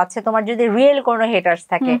জ্বালাচ্ছে, তোমার যদি রিয়েল কোনো হেটার্স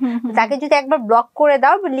থাকে তাকে যদি একবার ব্লক করে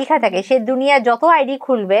দাও, লেখা থাকে সে দুনিয়া যত আইডি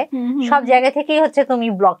খুলবে সব জায়গা থেকেই হচ্ছে তুমি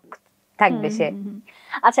ব্লক থাকবে সে।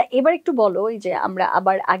 আচ্ছা, এবার একটু বলো, এই যে আমরা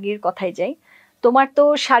আবার আগের কথায় যাই, তোমার তো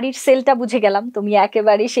শাড়ির সেলটা বুঝে গেলাম, তুমি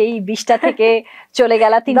একেবারে সেই 20টা থেকে চলে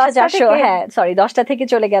গেলা 300-400, হ্যাঁ সরি 10টা থেকে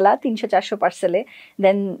চলে গেলা 300-400 পার্সেলে।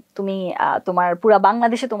 দেন তুমি তোমার পুরো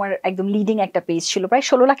বাংলাদেশে তোমার একদম লিডিং একটা পেজ ছিল, প্রায়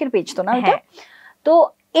 16 লাখের পেজ তো না ওটা? তো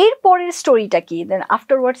এর পরের স্টোরিটা কি, দেন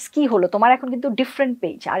আফটারওয়ার্ডস কি হলো? তোমার এখন কিন্তু ডিফারেন্ট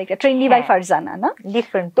পেজ, আর একটা ট্রেন্ডি বাই ফারজানা না,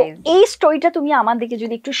 ডিফারেন্ট পেজ। এই স্টোরিটা তুমি আমাদেরকে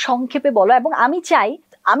যদি একটু সংক্ষেপে বলো। এবং আমি চাই,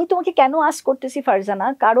 আমি তোমাকে কেন আস্ক করতেছি ফারজানা,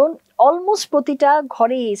 কারণ অলমোস্ট প্রতিটা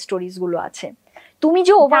ঘরে এই স্টোরিজ গুলো আছে। তুমি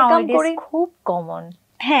যে ওভারকাম করে, খুব কমন,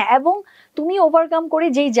 হ্যাঁ, এবং তুমি ওভারকাম করে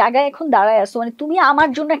যেই জায়গায় এখন দাঁড়ায় আসো, মানে তুমি আমার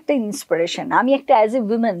জন্য একটা ইন্সপিরেশন। আমি একটা অ্যাজ এ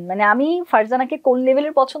উইমেন, মানে আমি ফারজানাকে কোন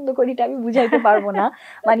লেভেলের পছন্দ করি এটা আমি বুঝাইতে পারবো না।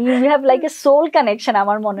 মানে you have like a soul connection.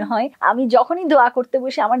 আমার মনে হয় আমি যখনই দোয়া করতে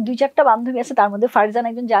বসে, আমার 2-4টা বান্ধবী আছে, তার মধ্যে ফারজানা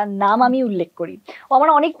একজন যার নাম আমি উল্লেখ করি, ও আমার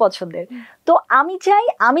অনেক পছন্দের। তো আমি চাই,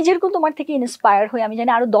 আমি যেরকম তোমার থেকে ইন্সপায়ার হই, আমি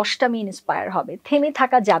জানি আরো 10টা মেয়ে ইন্সপায়ার হবে। থেমে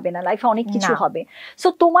থাকা যাবে না, লাইফে অনেক কিছু হবে। সো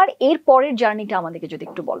তোমার এর পরের জার্নিটা আমাদেরকে যদি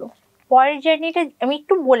একটু বলো। পরের জার্নিটা আমি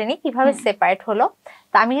একটু বলে নিই কিভাবে সেপারেট হলো।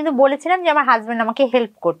 তো আমি কিন্তু বলেছিলাম যে আমার হাজবেন্ড আমাকে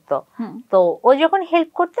হেল্প করতো। তো ও যখন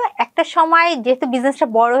হেল্প করতো, একটা সময় যেহেতু বিজনেসটা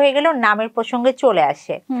বড় হয়ে গেল, নামের প্রসঙ্গে চলে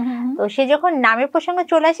আসে। তো সে যখন নামের প্রসঙ্গে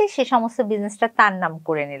চলে আসে, সে সমস্ত বিজনেসটা তার নাম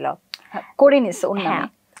করে নিল, করে নিছে ওর নামে,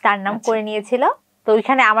 তার নাম করে নিয়েছিল। তো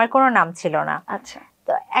ওইখানে আমার কোনো নাম ছিল না। আচ্ছা।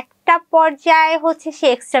 তো একটা পর্যায়ে হচ্ছে সে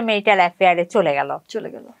এক্সট্রা ম্যারিটাল অ্যাফেয়ারে চলে গেল।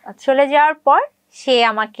 চলে যাওয়ার পর সে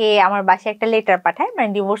আমাকে আমার বাসায় একটা লেটার পাঠায়, মানে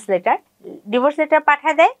ডিভোর্স লেটার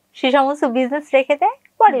পাঠায় দেয়, সে সমস্ত বিজনেস রেখে দেয়,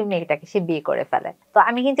 পরে মেয়েটাকে সে বিয়ে করে ফেলে। তো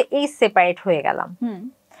আমি কিন্তু এই সেপারেট হয়ে গেলাম।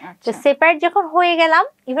 তো সেপারেট যখন হয়ে গেলাম,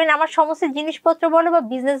 ইভেন আমার সমস্ত জিনিসপত্র বলো বা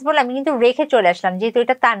বিজনেস বলো আমি কিন্তু রেখে চলে আসলাম, যেহেতু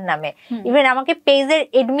এটা তার নামে। ইভেন আমাকে পেজের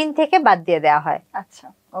এডমিন থেকে বাদ দিয়ে দেওয়া হয়। আচ্ছা,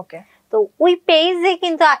 ওকে। তো ওই পেজে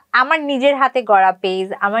কিন্তু আমার নিজের হাতে গড়া পেজ,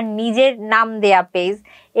 আমার নিজের নাম দেয়া পেজ,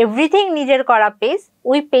 এভরিথিং নিজের করা পেজ,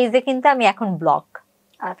 ওই পেজে কিন্তু আমি এখন ব্লক।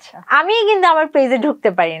 আচ্ছা, আমি কিন্তু আমার পেজে ঢুকতে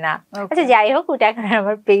পারি না। আচ্ছা যাই হোক, ওটা এখন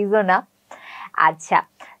আমার পেজও না। আচ্ছা,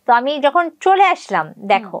 তো আমি যখন চলে আসলাম,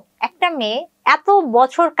 দেখো একটা মেয়ে এত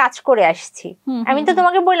বছর কাজ করে আসছি, আমি তো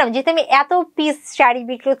তোমাকে বললাম যে তুমি এত পিস শাড়ি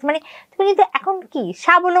বিক্রি, মানে তুমি কিন্তু এখন কি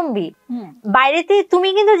স্বাবলম্বী। বাইরেতে তুমি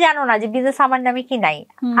কিন্তু জানো না যে বিজনেস আমার নামে কি নাই,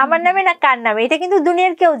 আমার নামে না কার নামে, এটা কিন্তু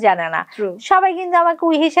দুনিয়ার কেউ জানে না। সবাই কিন্তু আমাকে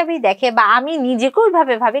ওই হিসাবেই দেখে, বা আমি নিজেকেও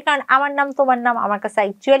ওইভাবে ভাবি, কারণ আমার নাম তোমার নাম আমার কাছে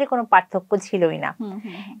অ্যাকচুয়ালি কোনো পার্থক্য ছিলই না।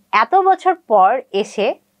 এত বছর পর এসে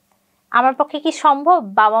আমার পক্ষে কি সম্ভব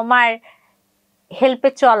বাবা মার হেল্পে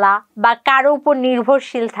চলা বা কারো উপর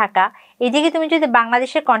নির্ভরশীল থাকা? এদিকে তুমি যদি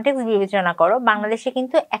বাংলাদেশের কন্টেক্সট বিবেচনা করো, বাংলাদেশে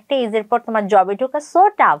কিন্তু একটা এজের পর তোমার জবে ঢোকা সো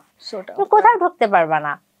টাফ, তুমি কোথাও ঢুকতে পারবা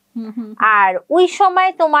না। আর ওই সময়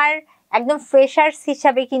তোমার একদম ফ্রেশার্স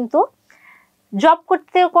হিসাবে কিন্তু জব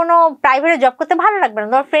করতে, কোনো প্রাইভেটে জব করতে ভালো লাগবে না,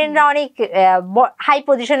 তোমার ফ্রেন্ডরা অনেক হাই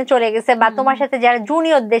পজিশনে চলে গেছে, বা তোমার সাথে যারা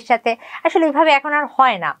জুনিয়রদের সাথে আসলে ওইভাবে এখন আর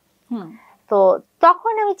হয় না। তো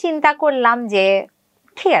তখন আমি চিন্তা করলাম যে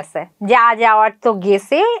ঠিক আছে, যা যাওয়ার তো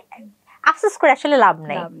গেছে, আফসোস করে আসলে লাভ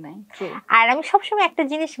নাই। আর আমি সবসময় একটা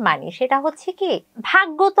জিনিস মানি, সেটা হচ্ছে কি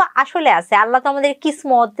ভাগ্য তো আসলে আছে, আল্লাহ তো আমাদের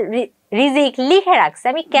কিসমত রিজিক লিখে রাখছে,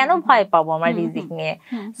 আমি কেন ভয় পাবো আমার রিজিক নিয়ে।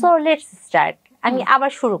 So let's start. আমি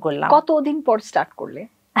আবার শুরু করলাম। কতদিন পর স্টার্ট করলে?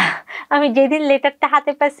 আমি যেদিন লেটারটা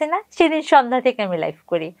হাতে পাচ্ছি না সেদিন সন্ধ্যা থেকে আমি লাইভ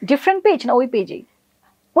করি। ডিফারেন্ট পেজ না ওই পেজেই?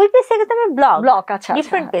 ওই পেজ থেকে তো আমি ব্লগ। আচ্ছা,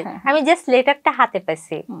 ডিফারেন্ট পেজ। আমি জাস্ট লেটারটা হাতে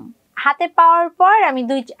পাইছি। হাতে পাওয়ার পর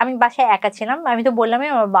আমি বাসায় একা ছিলাম, আমি তো বললামই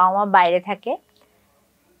আমার বাবা মা বাইরে থাকে,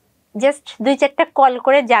 জাস্ট 2-4টা কল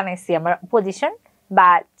করে জানাইছি আমার পজিশন, বা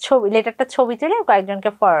ছবি, লেটারটা ছবি তুলে কয়েকজনকে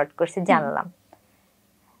ফরওয়ার্ড করছি, জানলাম।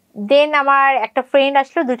 দেন আমার একটা ফ্রেন্ড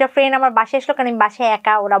আসলো, 2টা ফ্রেন্ড আমার বাসায় আসলো, কারণ আমি বাসায়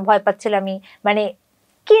একা, ওরা ভয় পাচ্ছিল আমি মানে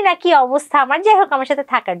কি না কি অবস্থা আমার, যাই হোক আমার সাথে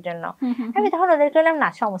থাকার জন্য। আমি তখন ওদেরকে বললাম না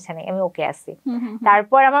সমস্যা নেই, আমি ওকে আছি।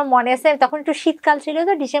 তারপর আমার মনে আছে তখন একটু শীতকাল ছিল,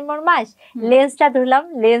 তো ডিসেম্বর মাস, লেন্সটা ধরলাম,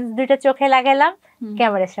 লেন্স 2টা চোখে লাগালাম,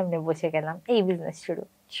 ক্যামেরার সামনে বসে গেলাম, এই বিজনেস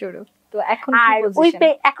শুরু। তো এখন আর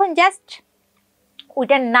এখন জাস্ট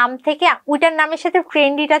ওইটার নাম থেকে, ওইটার নামের সাথে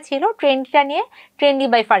ট্রেন্ডিটা ছিল, ট্রেন্ডিটা নিয়ে ট্রেন্ডি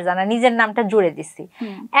বাই ফারজানা নিজের নামটা জুড়ে দিছি।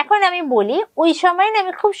 এখন আমি বলি ওই সময় না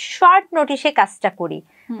আমি খুব শর্ট নোটিশে কাজটা করি,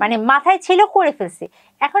 মানে মাথায় ছিল করে ফেলছি।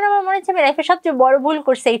 এখন আমার মনে হচ্ছে আমি লাইফে সবচেয়ে বড় ভুল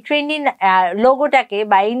করছি এই ট্রেন্ডি লোগোটাকে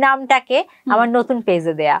বা এই নামটাকে আমার নতুন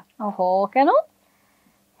পেজে দেয়া। ওহো, কেন?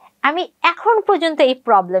 আমি এখন পর্যন্ত এই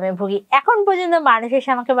প্রবলেমে ভুগি। এখন পর্যন্ত মানুষ এসে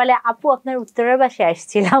আমাকে বলে আপু আপনার উত্তরের বাসায়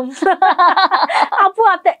আসছিলাম, আপু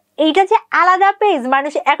আপনার এইটা যে আলাদা পেজ,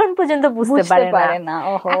 মানুষ এখন পর্যন্ত বুঝতে পারে না।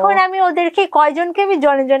 এখন আমি ওদেরকে কয়জনকে আমি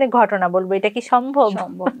জনে জনে ঘটনা বলবো, এটা কি সম্ভব?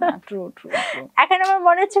 এখন আমার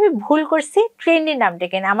মনে হচ্ছে আমি ভুল করছি, ট্রেন্ডি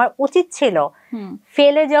নামটাকে না, আমার উচিত ছিল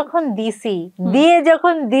ফেলে যখন দিছি, দিয়ে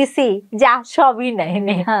যখন দিছি যা সবই নাই,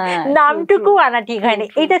 নামটুকু আনা ঠিক হয়নি,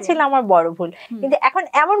 এটা ছিল আমার বড় ভুল। কিন্তু এখন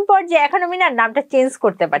এমন পর্যায়ে এখন আমি না নামটা চেঞ্জ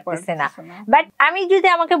করতে পারতেছি না। বাট আমি যদি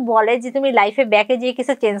আমাকে বলে যে তুমি লাইফে ব্যাকে যে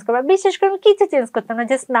কিছু চেঞ্জ করবে, বিশেষ করে আমি কিছু চেঞ্জ করতাম না,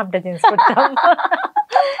 জাস্ট নামটা চেঞ্জ করতাম।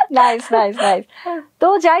 Nice nice nice. তো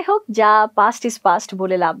যাই হোক, যা পাস্ট ইজ পাস্ট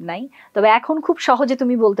বলে লাভ নাই। তবে এখন খুব সহজে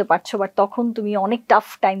তুমি বলতে পারছো, বাট তখন তুমি অনেক টাফ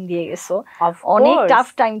টাইম দিয়ে গেছো, অনেক টাফ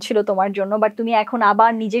টাইম ছিল তোমার জন্য, বাট তুমি এখন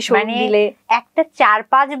আবার নিজে শোরুম দিলে। একটা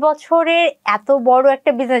 4-5 বছরের এত বড়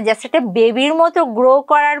একটা বিজনেস, জাস্ট একটা বেবির মতো গ্রো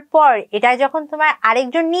করার পর এটা যখন তোমার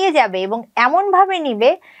আরেকজন নিয়ে যাবে এবং এমন ভাবে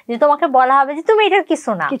নিবে যে তোমাকে বলা হবে যে তুমি এটার কিছু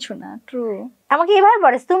না, কিছু না। ট্রু। আমাকে এভাবে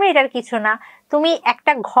বলে তুমি এটার কিছু না, তুমি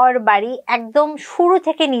একটা ঘর বাড়ি একদম শুরু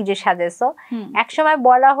থেকে নিজে সাজেছো, একসময়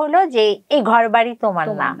বলা হলো যে এই ঘর বাড়ি তোমার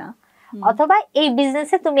না, অথবা এই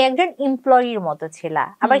বিজনেসে তুমি একজন এমপ্লয়ির মতো ছিলা।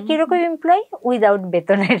 আবার কিরকম এমপ্লয়ি? উইদাউট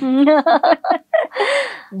বেতনের।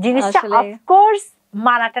 জিনিসটা অফকোর্স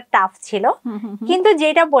মানাটা টাফ ছিল, কিন্তু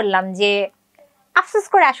যেটা বললাম যে আফসোস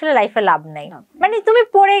করে আসলে লাইফে লাভ নাই। মানে তুমি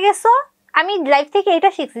পড়ে গেছো, আমি লাইফ থেকে এটা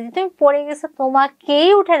শিখছি যে তুমি পড়ে গেছো, তোমাকেই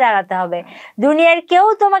উঠে দাঁড়াতে হবে, দুনিয়ার কেউ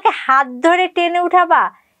তোমাকে হাত ধরে টেনে উঠাবা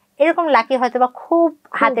এরকম লাকি হয়তো বা খুব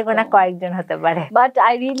হাতে গোনা কয়েকজন হতে পারে। But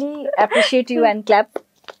I really appreciate you and clap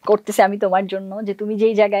করতেছি আমি তোমার জন্য, যে তুমি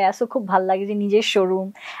যেই জায়গায় আছো খুব ভালো লাগে, যে নিজের শোরুম,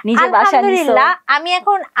 নিজের বাসা নিছো। আমি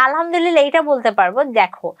এখন আলহামদুলিল্লাহ এটা বলতে পারবো,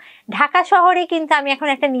 দেখো ঢাকা শহরে কিন্তু আমি এখন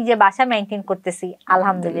একটা নিজে বাসা মেইনটেইন করতেছি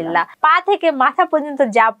আলহামদুলিল্লাহ, পা থেকে মাথা পর্যন্ত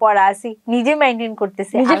যা পড়া আছি নিজে মেইনটেইন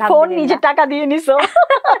করতেছি, নিজের ফোন নিজে টাকা দিয়ে নিছো,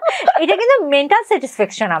 এটা কিন্তু মেন্টাল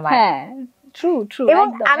স্যাটিসফ্যাকশন আমার। হ্যাঁ ট্রু ট্রু। এবং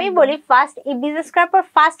আমি বলি ফার্স্ট এই বিজনেস করার পর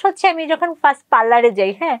ফার্স্ট হচ্ছে আমি যখন ফার্স্ট পার্লারে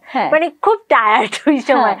যাই, হ্যাঁ মানে খুব টায়ার্ড ওই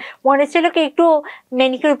সময়, মনে ছিল কি একটু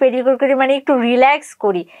ম্যানিকিউর পেডিকিউর করি, মানে একটু রিল্যাক্স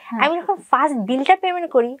করি। আমি যখন ফার্স্ট বিলটা পেমেন্ট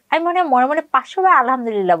করি আমি মনে মনে 500 বার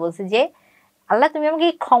আলহামদুলিল্লাহ বলছি যে আল্লাহ তুমি আমাকে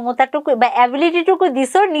এই ক্ষমতাটুকু বা অ্যাবিলিটিটুকু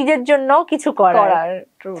দিছো নিজের জন্য কিছু করার,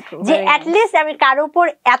 যে অ্যাট লিস্ট আমি কারোর উপর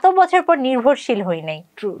এত বছর পর নির্ভরশীল হই নাই।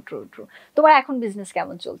 True true true. তোমার এখন বিজনেস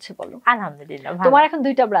কেমন চলছে বলো? আলহামদুলিল্লাহ। তোমার এখন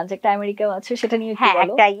 2টা ব্রাঞ্চ, একটা আমেরিকাও আছে, সেটা নিয়ে একটু বলো। হ্যাঁ,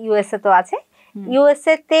 একটা ইউএসএ তো আছে।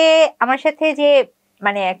 ইউএসএ তে আমার সাথে যে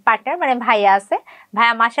মানে পার্টনার মানে ভাইয়া আছে,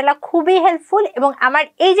 ভাইয়া মাশাআল্লাহ খুবই হেল্পফুল, এবং আমার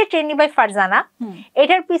এই যে ট্রেনিং বাই ফারজানা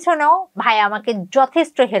এটার পিছনেও ভাইয়া আমাকে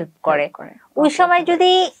যথেষ্ট হেল্প করে। ওই সময়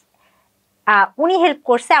যদি উনি হেল্প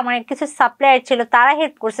করছে, আমার কিছু সাপ্লায়ার ছিল তারা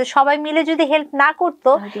হেল্প করছে, সবাই মিলে যদি হেল্প না করতো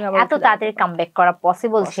এত তাড়াতাড়ি কামব্যাক করা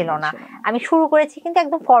পসিবল ছিল না। আমি শুরু করেছি কিন্তু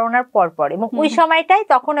একদম করোনার পর, এবং ওই সময়টাই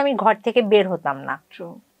তখন আমি ঘর থেকে বের হতাম না।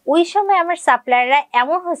 ওই সময় আমার সাপ্লায়াররা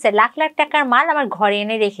এমন হয়েছে লাখ লাখ টাকার মাল আমার ঘরে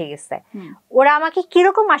এনে রেখে গেছে। ওরা আমাকে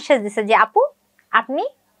কিরকম আশ্বাস দিচ্ছে যে আপু আপনি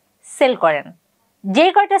সেল করেন, যে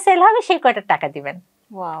কয়টা সেল হবে সেই কয়টা টাকা দিবেন।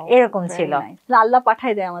 এরকম ছিল। আল্লাহ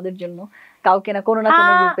পাঠায় দেয় আমাদের জন্য কাউকে না কোনো না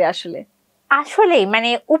কোনো রূপে। আসলেই মানে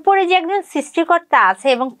উপরে যে একজন সৃষ্টিকর্তা আছে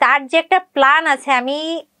এবং তার যে একটা প্ল্যান আছে, আমি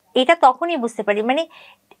এটা তখনই বুঝতে পারি। মানে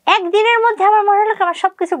একদিনের মধ্যে আমার মনে হলো আমার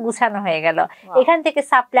সবকিছু গুছানো হয়ে গেল। এখান থেকে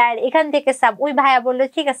সাপ্লায়ার, এখান থেকে ওই ভাইয়া বললো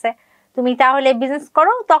ঠিক আছে তুমি তাহলে বিজনেস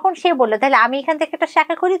করো। তখন সে বললো তাহলে আমি এখান থেকে একটা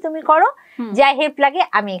শাখা করি, তুমি করো, যা হেল্প লাগে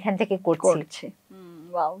আমি এখান থেকে করছি।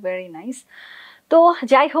 Wow, very nice. তো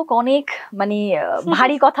যাই হোক, অনেক মানে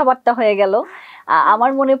ভারী কথাবার্তা হয়ে গেল।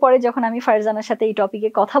 আমার মনে পড়ে যখন আমি ফারজানার সাথে এই টপিকে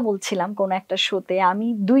কথা বলছিলাম কোন একটা শোতে, আমি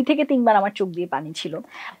 2 থেকে 3 বার আমার চোখ দিয়ে পানি ছিল।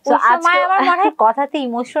 তো আজকে আমার মনে হয় কথাতে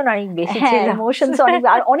ইমোশন অনেক বেশি ছিল, ইমোশনস অনেক,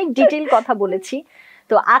 আর অনেক ডিটেইল কথা বলেছি।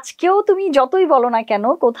 তো আজকেও তুমি যতই বলো না কেন,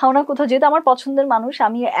 কোথাও না কোথাও, যেহেতু আমার পছন্দের মানুষ,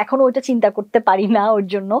 আমি এখনো ওইটা চিন্তা করতে পারি না ওর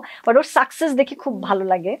জন্য, বাট ওর সাকসেস দেখে খুব ভালো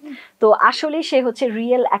লাগে। তো আসলে সে হচ্ছে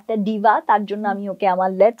রিয়েল একটা ডিভা, তার জন্য আমি ওকে আমার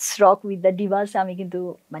let's rock with the divas আমি কিন্তু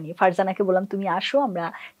মানে ফারজানাকে বললাম তুমি আসো, আমরা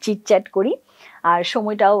চিট চ্যাট করি, আর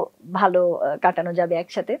সময়টাও ভালো কাটানো যাবে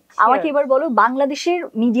একসাথে। আমাকে এবার বলো, বাংলাদেশের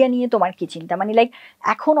মিডিয়া নিয়ে তোমার কি চিন্তা? মানে লাইক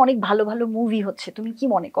এখন অনেক ভালো ভালো মুভি হচ্ছে, তুমি কি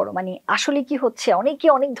মনে করো মানে আসলে কি হচ্ছে? অনেকে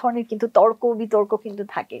অনেক ধরনের কিন্তু তর্ক বিতর্ক কিন্তু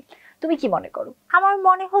থাকে, তুমি কি মনে করো? আমার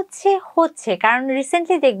মনে হচ্ছে কারণ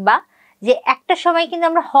রিসেন্টলি দেখবা যে একটা সময় কিন্তু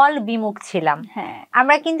আমরা হল বিমুখ ছিলাম।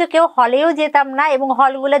 আমরা কিন্তু কেউ হলেও যেতাম না, এবং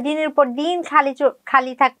হলগুলো দিনের পর দিন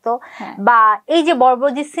খালি থাকতো। বা এই যে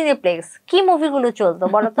বর্বজি সিনেপ্লেক্স কি মুভিগুলো চলতো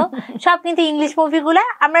বলতো, সব কিন্তু ইংলিশ মুভিগুলা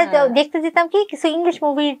আমরা দেখতে যেতাম, কি কিছু ইংলিশ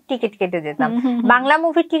মুভির টিকিট কেটে যেতাম। বাংলা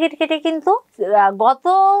মুভির টিকিট কেটে কিন্তু গত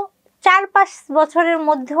 4-5 বছরের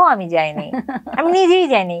মধ্যেও আমি যাইনি, আমি নিজেই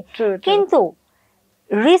যাইনি। কিন্তু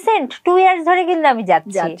রিসেন্ট 2 ইয়ার্স ধরে কিন্তু আমি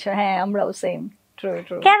যাচ্ছি। হ্যাঁ, আমরাও সেম।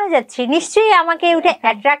 কেন যাচ্ছি? নিশ্চয়ই আমাকে ওটা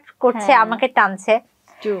অ্যাট্রাক্ট করছে, আমাকে টানছে।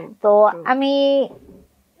 তো আমি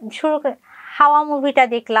শুরু হাওয়া মুভিটা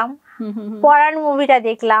দেখলাম, পরাণ মুভিটা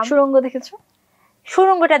দেখলাম। সুরঙ্গ দেখেছো?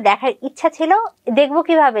 সুরঙ্গটা দেখার ইচ্ছা ছিল, দেখবো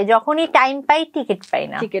কিভাবে, যখনই টাইম পাই টিকিট পাই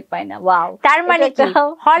না। ওয়াও, তার মানে কি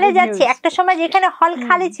হলে যাচ্ছি একটা সময় যেখানে হল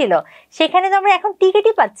খালি ছিল, সেখানে তো আমরা এখন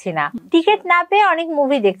টিকিটই পাচ্ছি না। টিকিট না পেয়ে অনেক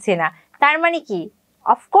মুভি দেখছি না, তার মানে কি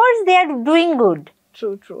of course they are doing good.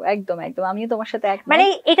 True, একদম আমিও তোমার সাথে একমত। মানে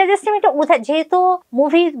এটা জাস্ট আমি একটা যেহেতু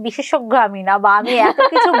মুভি বিশেষজ্ঞ আমি না, বা আমি এত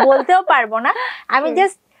কিছু বলতেও পারবো না, আমি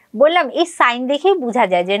জাস্ট বললাম এই সাইন দেখেই বোঝা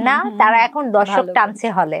যায় যে না তারা এখন দর্শক টানছে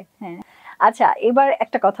হলে। আচ্ছা, এবার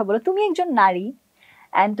একটা কথা বলো, তুমি একজন নারী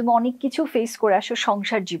এন্ড তুমি অনেক কিছু ফেস করে আসো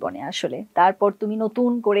সংসার জীবনে আসলে, তারপর তুমি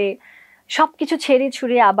নতুন করে সবকিছু ছেড়ে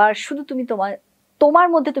ছুড়ে আবার শুধু তুমি তোমার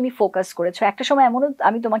মধ্যে তুমি ফোকাস করেছো। একটা সময় এমনও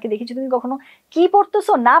আমি তোমাকে দেখেছি তুমি কখনো কি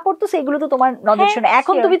পড়তেছো না পড়তেছো এগুলো তো তোমার নজর শোনে,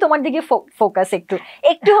 এখন তুমি তোমার দিকে ফোকাস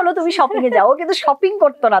একটু হলো তুমি শপিং এ যাও, কিন্তু শপিং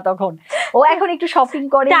করতো না তখন, ও এখন একটু শপিং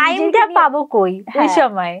করে, টাইমটা পাবো কই ওই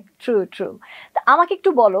সময়। ট্রু। আমাকে একটু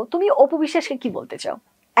বলো, তুমি অপু বিশ্বাসকে কি বলতে চাও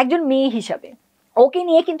একজন মেয়ে হিসাবে? ওকে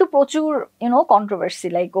নিয়ে কিন্তু প্রচুর কন্ট্রোভার্সি,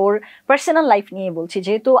 লাইক ওর পার্সোনাল লাইফ নিয়ে বলছি,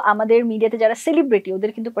 যেহেতু আমাদের মিডিয়াতে যারা সেলিব্রিটি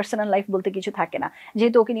ওদের কিন্তু পার্সোনাল লাইফ বলতে কিছু থাকে না,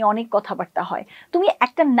 যেহেতু ওকে নিয়ে অনেক কথাবার্তা হয়। তুমি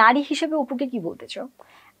একটা নারী হিসেবে অপুকে কি বলতে চাও?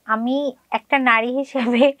 আমি একটা নারী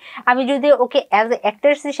হিসেবে আমি যদি ওকে অ্যাজ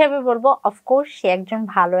অ্যাক্ট্রেস হিসেবে বলবো, অফকোর্স সে একজন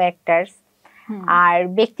ভালো অ্যাক্ট্রেস, আর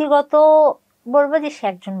ব্যক্তিগত বলবো যে সে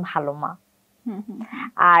একজন ভালো মা।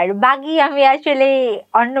 আর বাকি আমি আসলে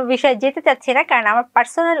অন্য বিষয়ে যেতে চাচ্ছি না, কারণ আমার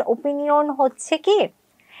পার্সোনাল ওপিনিয়ন হচ্ছে কি,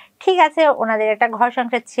 ঠিক আছে ওনাদের একটা ঘর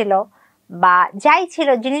সংসার ছিল বা যাই ছিল,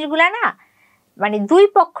 জিনিসগুলা না মানে দুই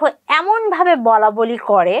পক্ষ এমন ভাবে বলা বলি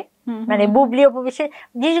করে, মানে বুবলি অপু বিশ্বাস,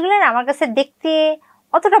 জিনিসগুলো না আমার কাছে দেখতে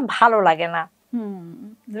অতটা ভালো লাগে না।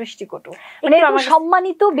 দৃষ্টিকটু, মানে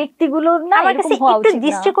সম্মানিত ব্যক্তিগুলো না, আমার কাছে একটু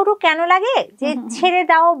দৃষ্টিকটু কেন লাগে যে ছেড়ে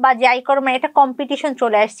দাও বা যাই করো, মানে এটা কম্পিটিশন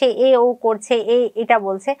চলে আসছে, ও করছে এটা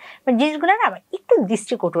বলছে, মানে জিনিসগুলো না আমার একটু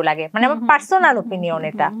দৃষ্টিকটু লাগে, মানে আমার পার্সোনাল ওপিনিয়ন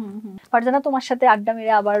এটা। ফারজানা, তোমার সাথে আড্ডা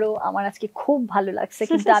মেরে আবারও আমার আজকে খুব ভালো লাগছে,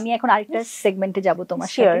 কিন্তু আমি এখন আরেকটা সেগমেন্টে যাব তোমার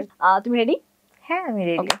সাথে। তুমি রেডি? হ্যাঁ আমি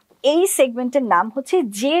রেডি। এই সেগমেন্টের নাম হচ্ছে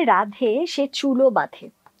যে রাধে সে চুলো বাঁধে।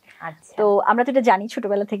 আচ্ছা, তো আমরা তো এটা জানি,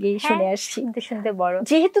 ছোটবেলা থেকেই শুনে আসছি। শুনতে শুনতে বড়।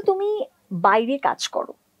 যেহেতু তুমি বাইরে কাজ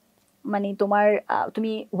করো, মানে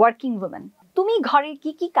তুমি ওয়ার্কিং উইমেন, তুমি ঘরে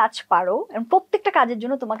কি কি কাজ পারো, প্রত্যেকটা কাজের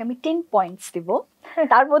জন্য তোমাকে আমি 10 পয়েন্টস দিব,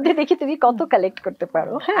 তার মধ্যে দেখি তুমি কত কালেক্ট করতে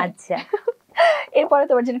পারো। আচ্ছা, এরপরে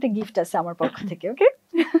তোমার জন্য একটা গিফট আছে আমার পক্ষ থেকে। ওকে,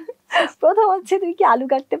 প্রথম হচ্ছে তুমি কি আলু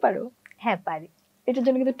কাটতে পারো? হ্যাঁ পারি। এটার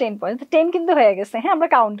জন্য কিন্তু 10 পয়েন্ট, 10 কিন্তু হয়ে গেছে। হ্যাঁ, আমরা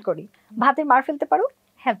কাউন্ট করি। ভাতের মার ফেলতে পারো?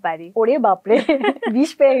 হ্যাঁ পারি। ওরে বাপরে,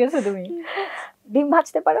 20 পেয়ে গেছে তুমি। ডিম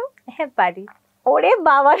ভাজতে পারো? হ্যাঁ পারি। ওরে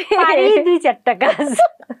বাবা রে, পারি 2-4টা কাজ।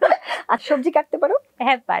 আর সবজি কাটতে পারো?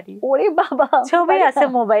 হ্যাঁ পারি। ওরে বাবা, ছবি আছে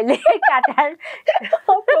মোবাইলে কাটার,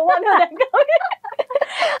 প্রমাণও দেখাবে।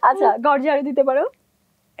 আচ্ছা, ঘর ঝাড়ু দিতে পারো?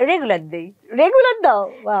 রেগুলার দেই। রেগুলার দাও?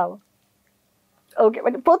 ওয়াও, ওকে।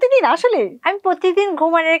 মানে প্রতিদিন? আসলে আমি প্রতিদিন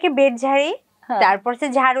ঘুমানোর আগে বেড ঝাড়ি, তারপর সে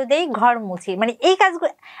ঝাড়ু দেই, ঘর মুছি, মানে এই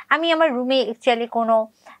কাজগুলো আমি আমার রুমে অ্যাকচুয়ালি কোনো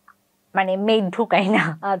মানে মেড ঢুকাই না।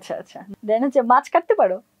 আচ্ছা আচ্ছা। দেন হচ্ছে মাছ কাটতে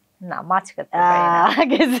পারো? না, মাছ কাটতে পারি না।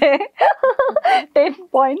 গেছে 10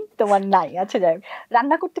 পয়েন্ট তোমার নাই। আচ্ছা, যাই হোক।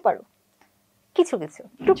 রান্না করতে পারো? কিছু কিছু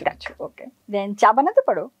টুকটাক। ওকে। দেন চা বানাতে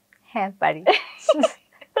পারো? হ্যাঁ পারি।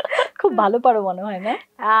 খুব ভালো পারো মনে হয় না?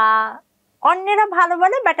 অন্যেরা ভালো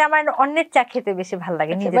বলে, বাট আমার অন্যের চা খেতে বেশি ভালো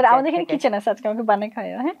লাগে। এবার আমাদের এখানে কিচেন আছে, আজকে আমাকে বানিয়ে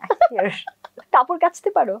খাওয়া। হ্যাঁ, কাপড় কাচতে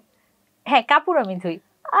পারো? হ্যাঁ, কাপড় আমি ধুই।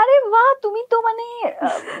 আরে বাহ, তুমি তো মানে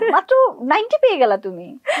মাত্র 90 পেয়ে গেলা। তুমি,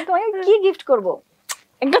 তোমাকে কি গিফট করব?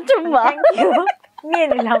 একটা চুম্মা নিয়ে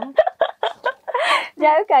নিলাম।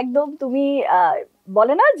 যাই হোক, একদম তুমি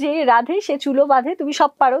বলে না যে রাধে সে চুলো বাঁধে, তুমি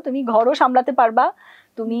সব পারো। তুমি ঘরও সামলাতে পারবা,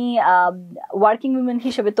 তুমি ওয়ার্কিং উইমেন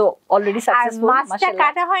হিসেবে তো অলরেডি সাকসেসফুল। মাছটা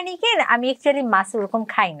কাটা হয়নি কি, আমি অ্যাকচুয়ালি মাছ ওরকম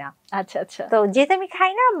খাই না। আচ্ছা আচ্ছা। তো যেহেতু আমি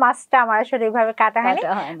খাই না, মাছটা আমার আসলে এভাবে কাটা হয়নি,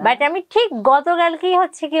 বাট আমি ঠিক গতকালকেই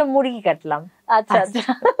হচ্ছে কি মুরগি কাটলাম। আচ্ছা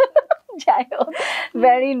আচ্ছা। যাই হোক,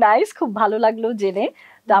 ভেরি নাইস, খুব ভালো লাগলো জেনে।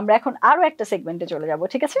 তো আমরা এখন আরো একটা সেগমেন্টে চলে যাব,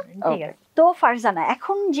 ঠিক আছে? ঠিক আছে। তো ফারজানা,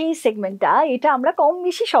 এখন যে সেগমেন্টটা, এটা আমরা কম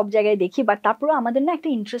বেশি সব জায়গায় দেখি, বাট তারপরে আমাদের না একটা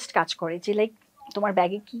ইন্টারেস্ট কাজ করে যে লাইক তোমার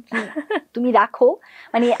ব্যাগে কি কি তুমি রাখো।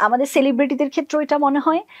 মানে আমাদের সেলিব্রিটিদের ক্ষেত্রে এটা মনে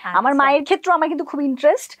হয়, আমার মায়ের ক্ষেত্রে আমার কিন্তু খুব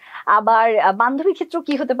ইন্টারেস্ট, আবার বান্ধবীর ক্ষেত্রে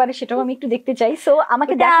কি হতে পারে সেটাও আমি একটু দেখতে চাই। সো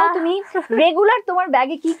আমাকে দেখাও তুমি রেগুলার তোমার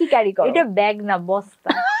ব্যাগে কি কি ক্যারি করো। এটা ব্যাগ না, বস্তা।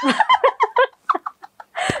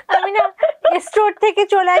 আমি না স্টোর থেকে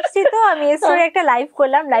চলে আসছি, তো আমি স্টোরে একটা লাইভ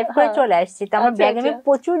করলাম, লাইভ করে চলে আসছি, তো আমার ব্যাগে আমি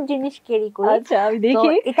প্রচুর জিনিস ক্যারি করি। আচ্ছা, আমি দেখি।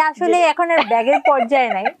 এটা আসলে এখন আর ব্যাগের পর্যায়ে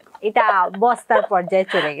নাই, এটা বস্তার পর্যায়ে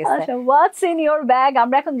চলে গেছে। আচ্ছা, হোয়াটস ইন ইওর ব্যাগ?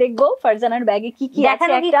 আমরা এখন দেখবো ফারজানার ব্যাগে কি কি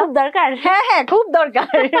আছে। একটা খুব দরকার। হ্যাঁ হ্যাঁ, খুব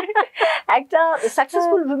দরকার। একটা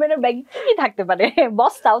সাকসেসফুল উইমেনের ব্যাগে কি কি থাকতে পারে?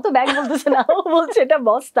 বস্তাও তো ব্যাগ বলতেছে না, ও বলছে এটা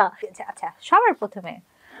বস্তা। আচ্ছা, সবার প্রথমে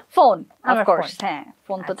ফোন, অফ কোর্স। হ্যাঁ,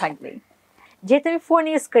 ফোন তো থাকবেই। যেহেতু আমি ফোন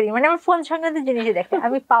ইউজ করি, মানে আমার ফোন সংক্রান্ত জিনিস দেখে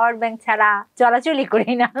আমি পাওয়ার ব্যাংক ছাড়া চলাচলই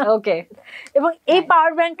করি না। ওকে। এবং এই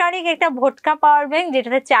পাওয়ার ব্যাংকটা অনেক একটা ভোটকা পাওয়ার ব্যাংক,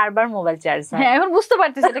 যেটাতে 4 বার মোবাইল চার্জ হয়। হ্যাঁ, এখন বুঝতে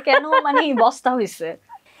পারতেছি এটা কেন মানে বস্তা হইছে।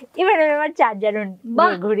 এবার আমি আমার চার্জার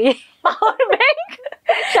ঘুরি। পাওয়ার ব্যাংক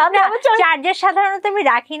চার্জার সাধারণত আমি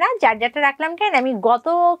রাখি না, চার্জারটা রাখলাম কেন, আমি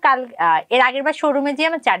গতকাল এর আগের বার শোরুমে যেয়ে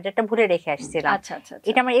আমার চার্জারটা ভুলে রেখে আসছিলাম। আচ্ছা আচ্ছা,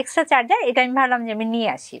 এটা আমার এক্সট্রা চার্জার, এটা আমি ভাবলাম যে আমি নিয়ে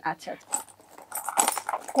আসি। আচ্ছা আচ্ছা।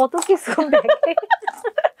 কত কিছু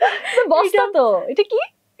বস্তা তো। এটা কি?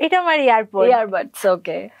 এটা আমার ইয়ারবাডস।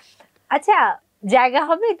 ওকে। আচ্ছা, জায়গা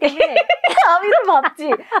হবে টেবিলে? আমি তো ভাবছি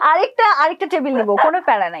আরেকটা টেবিল নেবো, কোনো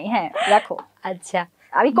প্যারা নাই। হ্যাঁ, রাখো। আচ্ছা,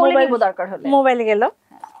 আমি কোলে নিব দরকার হলে। মোবাইল গেল।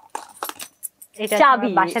 এটা চাবি,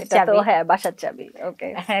 বাসার চাবি। হ্যাঁ, বাসার চাবি। ওকে,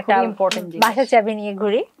 খুব ইম্পর্টেন্ট জিনিস। বাসার চাবি নিয়ে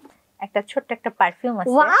ঘুরি। একটা ছোট্ট একটা পারফিউম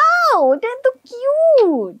আছে। ওয়াও, এটা তো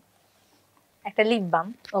কিউট। একটা লিপ বাম।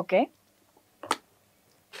 ওকে।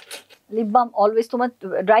 লিপ বাম অলওয়েজ তোমার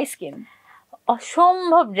ড্রাই স্কিন?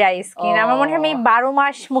 অসম্ভব ড্রাই স্কিন, আমার মনে হয় আমি 12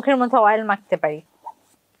 মাস মুখের মধ্যে অয়েল মাখতে পারি।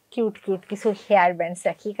 কিউট কিউট কিছু হেয়ার ব্যান্ডস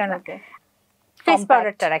রাখি, কারণ ফেস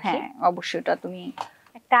পাউডারটা রাখি। অবশ্যই। এটা তুমি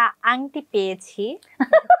একটা আংটি পেয়েছি,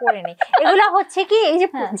 পরে নেই। এগুলা হচ্ছে কি, এই যে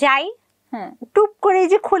যাই টুপ করে এই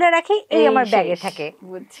যে খুলে রাখি, এই আমার ব্যাগে থাকে।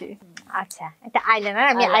 বুঝছি। আচ্ছা, এটা আইলাইনার।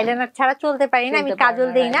 আমি আইলাইনার ছাড়া চলতে পারি না, আমি কাজল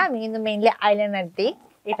দেই না, আমি কিন্তু মেইনলি আইলাইনার দেই।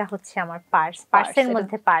 এটা হচ্ছে আমার পার্স, পার্সের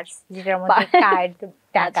মধ্যে পার্স, যেটার মধ্যে কার্ড,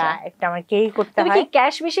 টাকা একটা আমার ক্যারি করতে হয়। তুমি কি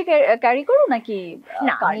ক্যাশ বেশি ক্যারি করো নাকি?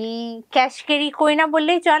 না, আমি ক্যাশ ক্যারি করি না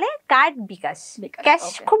বললেই চলে, কার্ড, বিকাশ। ক্যাশ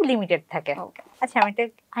খুব লিমিটেড থাকে। আচ্ছা, আমার একটা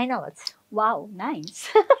আয়নাও আছে। Wow, nice.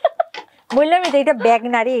 বললাম এটা ব্যাগ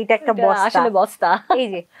না রে, এটা একটা বস্তা, আসলে বস্তা। এই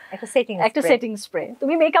যে একটা সেটিং স্প্রে।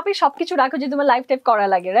 তুমি মেকআপে সবকিছু রাখো যে তোমার লাইফ টাইপ করা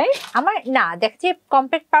লাগে, রাইট? আমার না, দেখছি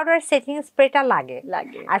কম্প্যাক্ট পাউডার সেটিং স্প্রেটা লাগে,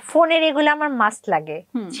 আর ফোনের এগুলো আমার মাস্ট লাগে,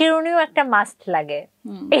 চিরুনিও একটা মাস্ট লাগে,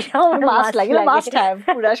 এটাও আমার মাস্ট লাগে, মাস্ট হ্যাভ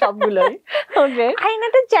পুরো সবগুলোই। ওকে,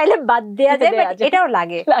 আয়নাটা চাইলে বাদ দেয়া যায়, বাট এটাও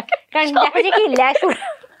লাগে, কারণ দেখা যায় কি ল্যাশ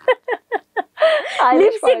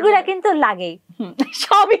লিপস্টিক গুলা কিন্তু লাগেই,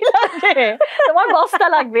 সবই লাগে, তোমার বস্তা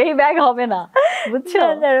লাগবে, এই ব্যাগ হবে না, বুঝছো?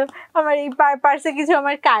 আমার এই পার্সে কিছু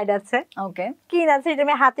আমার কার্ড আছে, ওকে, কি আছে এটা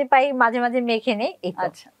আমি হাতে পাই, মাঝে মাঝে মেখে নেই।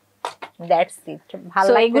 আচ্ছা, দ্যাটস ইট। ভালো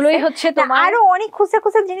লাগে, এগুলোই হচ্ছে তোমার। আরো অনেক খুচরা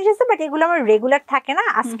খুচরা জিনিস আছে, বাট এগুলো আমার রেগুলার থাকে না,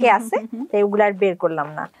 আজকে আছে তাই এগুলো আর বের করলাম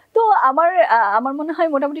না। তো আমার মনে হয়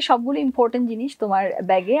মোটামুটি সবগুলো ইম্পর্টেন্ট জিনিস তোমার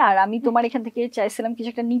ব্যাগে। আর আমি তোমার এখান থেকে চাইছিলাম কিছু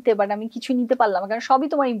একটা নিতে, বাট আমি কিছু নিতে পারলাম কারণ সবই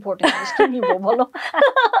তোমার ইম্পর্টেন্ট জিনিস। কি নিবো বলো?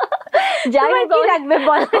 যাই হোক, লাগবে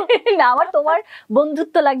বলো না, আমার তোমার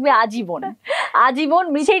বন্ধুত্ব লাগবে আজীবন, আজীবন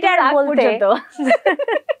মৃত্যুর আগ পর্যন্ত।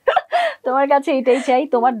 তোমার কাছে এটাই চাই,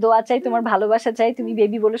 তোমার দোয়া চাই, তোমার ভালোবাসা চাই, তুমি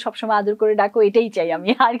বেবি বলে সবসময় আদর করে ডাকো, এটাই চাই আমি,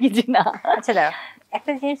 আর কিছু না। আচ্ছা দাঁড়াও,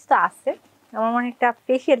 একটা জিনিস তো আছে, আমার মনে একটা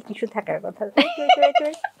ফেশিয়াল টিস্যু থাকার কথা।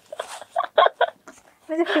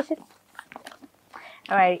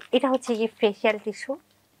 আমার এটা হচ্ছে কি ফেশিয়াল টিস্যু,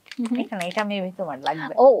 এটা মেবি তোমার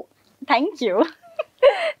লাগবে। ও thank you,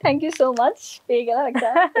 thank you so much, পেয়ে গেলাম একটা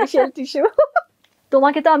ফেশিয়াল টিস্যু।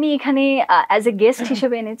 তোমাকে তো আমি এখানে অ্যাজ এ গেস্ট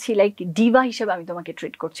হিসেবে এনেছি, লাইক ডিভা হিসেবে আমি তোমাকে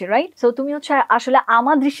ট্রিট করছি, রাইট? সো তুমি হচ্ছে আসলে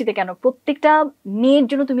আমার দৃষ্টিতে, কেন প্রত্যেকটা মেয়ের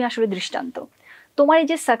জন্য তুমি আসলে দৃষ্টান্ত। তোমার এই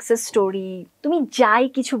যে সাকসেস স্টোরি, তুমি যাই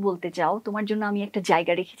কিছু বলতে চাও, তোমার জন্য আমি একটা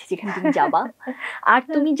জায়গা রেখেছি যেখানে তুমি যাবা, আর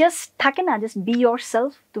তুমি জাস্ট থাকে না, জাস্ট বি ইয়োর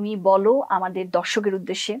সেলফ, তুমি বলো আমাদের দর্শকের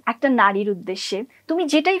উদ্দেশ্যে, একটা নারীর উদ্দেশ্যে, তুমি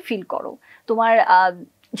যেটাই ফিল করো, তোমার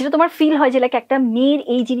যেটা তোমার ফিল হয় যে লাইক একটা মেয়ের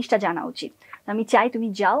এই জিনিসটা জানা উচিত, আমি চাই তুমি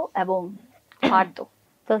যাও এবং পারতো।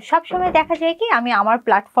 তো সবসময় দেখা যায় কি আমি আমার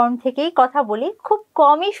প্ল্যাটফর্ম থেকেই কথা বলি, খুব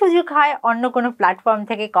কমই সুযোগ হয় অন্য কোনো প্ল্যাটফর্ম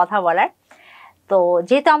থেকে কথা বলার। তো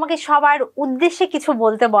যেহেতু আমাকে সবার উদ্দেশ্যে কিছু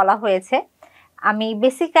বলতে বলা হয়েছে, আমি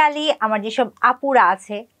বেসিক্যালি আমার যেসব আপুরা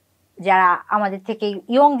আছে, যারা আমাদের থেকে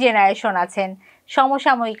ইয়ং জেনারেশন আছেন,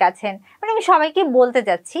 সমসাময়িক আছেন, মানে আমি সবাইকে বলতে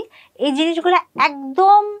চাচ্ছি এই জিনিসগুলো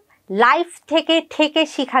একদম লাইফ থেকে ঠেকে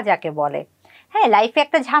শিখা যাকে বলে। হ্যাঁ, লাইফে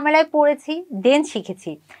একটা ঝামেলায় পড়েছি, দেন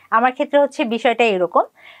শিখেছি, আমার ক্ষেত্রে হচ্ছে বিষয়টা এরকম।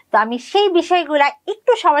 তো আমি সেই বিষয়গুলা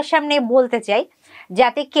একটু সবার সামনে বলতে চাই,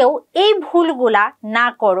 যাতে কেউ এই ভুলগুলা না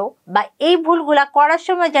করো, বা এই ভুলগুলা করার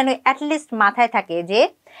সময় যেন অ্যাটলিস্ট মাথায় থাকে যে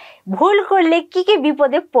ভুল করলে কি কি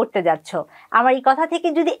বিপদে পড়তে যাচ্ছ। আমার এই কথা থেকে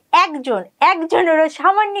যদি একজনেরও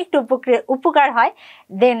সামান্য একটু উপকার হয়,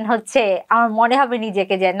 দেন হচ্ছে আমার মনে হবে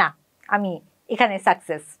নিজেকে যে না, আমি এখানে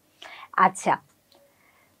সাকসেস। আচ্ছা,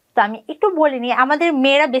 তো আমি একটু বলিনি, আমাদের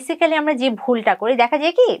মেয়েরা বেসিক্যালি আমরা যে ভুলটা করি, দেখা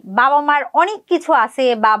যায় কি বাবা মার অনেক কিছু আছে,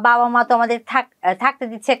 বা বাবা মা তো আমাদের থাকতে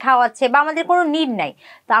দিচ্ছে, খাওয়াচ্ছে, বা আমাদের কোনো নিড নাই,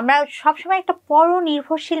 তো আমরা সবসময় একটা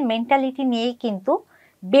পরনির্ভরশীল মেন্টালিটি নিয়েই কিন্তু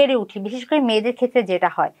বেড়ে উঠি। বিশেষ করে মেয়েদের ক্ষেত্রে যেটা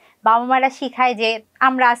হয়, বাবা মারা শিখায় যে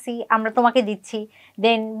আমরা আসি, আমরা তোমাকে দিচ্ছি,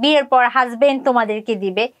 দেন বিয়ের পর হাজবেন্ড তোমাদেরকে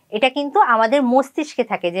দিবে। এটা কিন্তু আমাদের মস্তিষ্কে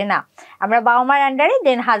থাকে যে না, আমরা বাবা মার আন্ডারে,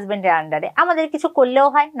 দেন হাজবেন্ডের আন্ডারে, আমাদের কিছু করলেও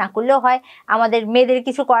হয়, না করলেও হয়, আমাদের মেয়েদের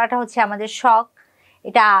কিছু করাটা হচ্ছে আমাদের শখ,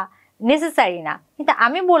 এটা নেসেসারি না। কিন্তু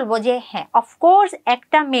আমি বলবো যে হ্যাঁ, অফকোর্স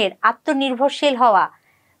একটা মেয়ের আত্মনির্ভরশীল হওয়া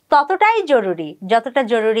ততটাই জরুরি যতটা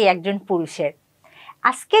জরুরি একজন পুরুষের।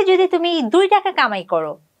 আজকে যদি তুমি 2 টাকা কামাই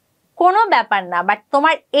করো, কোনো ব্যাপার না, বাট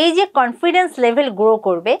তোমার এই যে কনফিডেন্স লেভেল গ্রো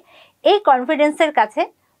করবে, এই কনফিডেন্সের কাছে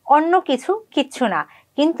অন্য কিচ্ছু না।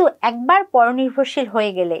 কিন্তু একবার পরনির্ভরশীল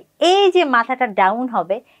হয়ে গেলে এই যে মাথাটা ডাউন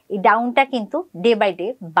হবে, এই ডাউনটা কিন্তু ডে বাই ডে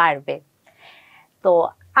বাড়বে। তো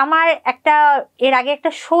আমার এর আগে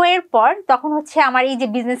একটা শো এর পর, তখন হচ্ছে আমার এই যে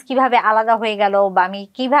বিজনেস কিভাবে আলাদা হয়ে গেল, বা আমি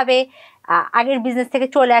কিভাবে আগের বিজনেস থেকে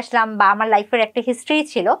চলে আসলাম, বা আমার লাইফের একটা হিস্ট্রি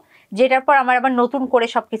ছিল, যেটার পর আমার আবার নতুন করে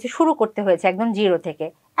সবকিছু শুরু করতে হয়েছে একদম জিরো থেকে,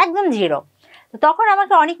 একদম জিরো। তো তখন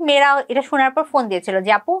আমাকে অনেক মেয়েরা এটা শোনার পর ফোন দিয়েছিল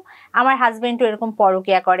যে আপু, আমার হাজবেন্ডও এরকম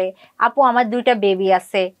পরকিয়া করে, আপু আমার 2টা বেবি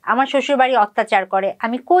আছে, আমার শ্বশুরবাড়ি অত্যাচার করে,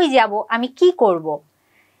 আমি কই যাব, আমি কি করব।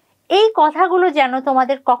 এই কথাগুলো যেন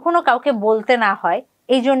তোমাদের কখনো কাউকে বলতে না হয়,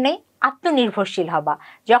 এই জন্যেই আত্মনির্ভরশীল হবা।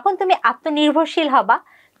 যখন তুমি আত্মনির্ভরশীল হবা,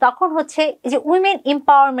 তখন হচ্ছে যে উইমেন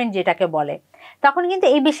এম্পাওয়ারমেন্ট যেটাকে বলে, তখন কিন্তু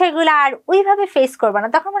এই বিষয়গুলো আর ওইভাবে ফেস করবে না,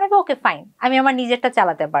 তখন মনে হবে ওকে ফাইন, আমি আমার নিজেরটা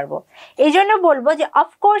চালাতে পারবো। এই জন্য বলবো যে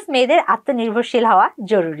অফকোর্স মেয়েদের আত্মনির্ভরশীল হওয়া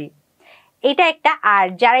জরুরি, এটা একটা। আর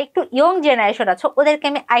যারা একটু ইয়ং জেনারেশন আছো, ওদেরকে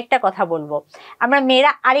আমি আরেকটা কথা বলবো, আমরা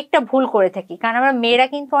মেয়েরা আরেকটা ভুল করে থাকি, কারণ আমরা মেয়েরা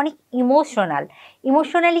কিন্তু অনেক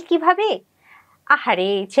ইমোশনালি কিভাবে, আহারে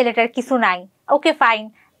ছেলেটার কিছু নাই, ওকে ফাইন,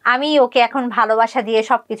 আমি ওকে এখন ভালোবাসা দিয়ে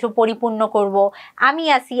সবকিছু পরিপূর্ণ করব, আমি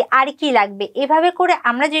আসি আর কি লাগবে, এভাবে করে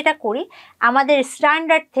আমরা যেটা করি আমাদের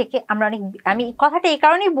স্ট্যান্ডার্ড থেকে আমরা অনেক, আমি কথাটা এই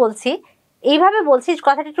কারণেই বলছি, এইভাবে বলছি,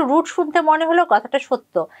 কথাটা একটু রুট শুনতে মনে হলো, কথাটা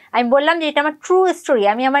সত্য। আমি বললাম যে এটা আমার ট্রু স্টোরি,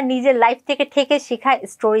 আমি আমার নিজের লাইফ থেকে শেখা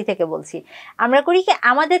স্টোরি থেকে বলছি। আমরা করি কি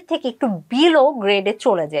আমাদের থেকে একটু বিলো গ্রেডে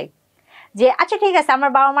চলে যাই, যে আচ্ছা ঠিক আছে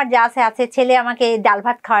আমার বাবা মার যা আছে আছে, ছেলে আমাকে ডাল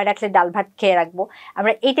ভাত খাওয়ায় রাখলে ডাল ভাত খেয়ে রাখবো,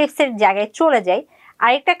 আমরা এই টাইপসের জায়গায় চলে যাই।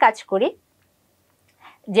 আরেকটা কাজ করি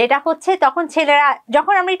যেটা হচ্ছে, তখন ছেলেরা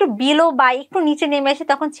যখন আমরা একটু বিলো বা একটু নিচে নেমে আসি,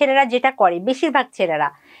 তখন ছেলেরা যেটা করে, বেশিরভাগ ছেলেরা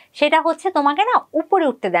সেটা হচ্ছে তোমাকে না উপরে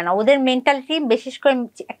উঠতে দেয় না। ওদের মেন্টালিটি, বিশেষ করে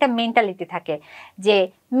একটা মেন্টালিটি থাকে যে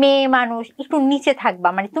মেয়ে মানুষ একটু নিচে থাকবা,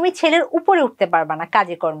 মানে তুমি ছেলের উপরে উঠতে পারবা না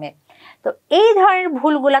কাজে কর্মে। তো এই ধরনের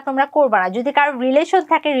ভুলগুলা তোমরা করবা না। যদি কারো রিলেশন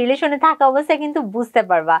থাকে, রিলেশনে থাকা অবস্থায় কিন্তু বুঝতে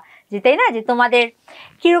পারবা যে, তাই না, যে তোমাদের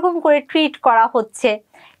কিরকম করে ট্রিট করা হচ্ছে।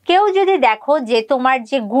 কেউ যদি দেখো যে তোমার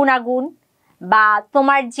যে গুণাগুণ বা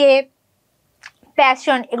তোমার যে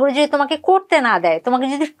প্যাশন, এগুলো যদি তোমাকে করতে না দেয়, তোমাকে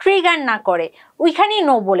যদি ট্রিগার না করে, ওইখানেই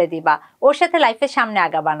নো বলে দিবা, ওর সাথে লাইফের সামনে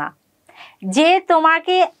আগাবা না। যে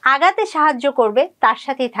তোমাকে আগাতে সাহায্য করবে তার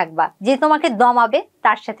সাথেই থাকবা, যে তোমাকে দমাবে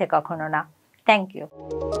তার সাথে কখনো না। Thank you.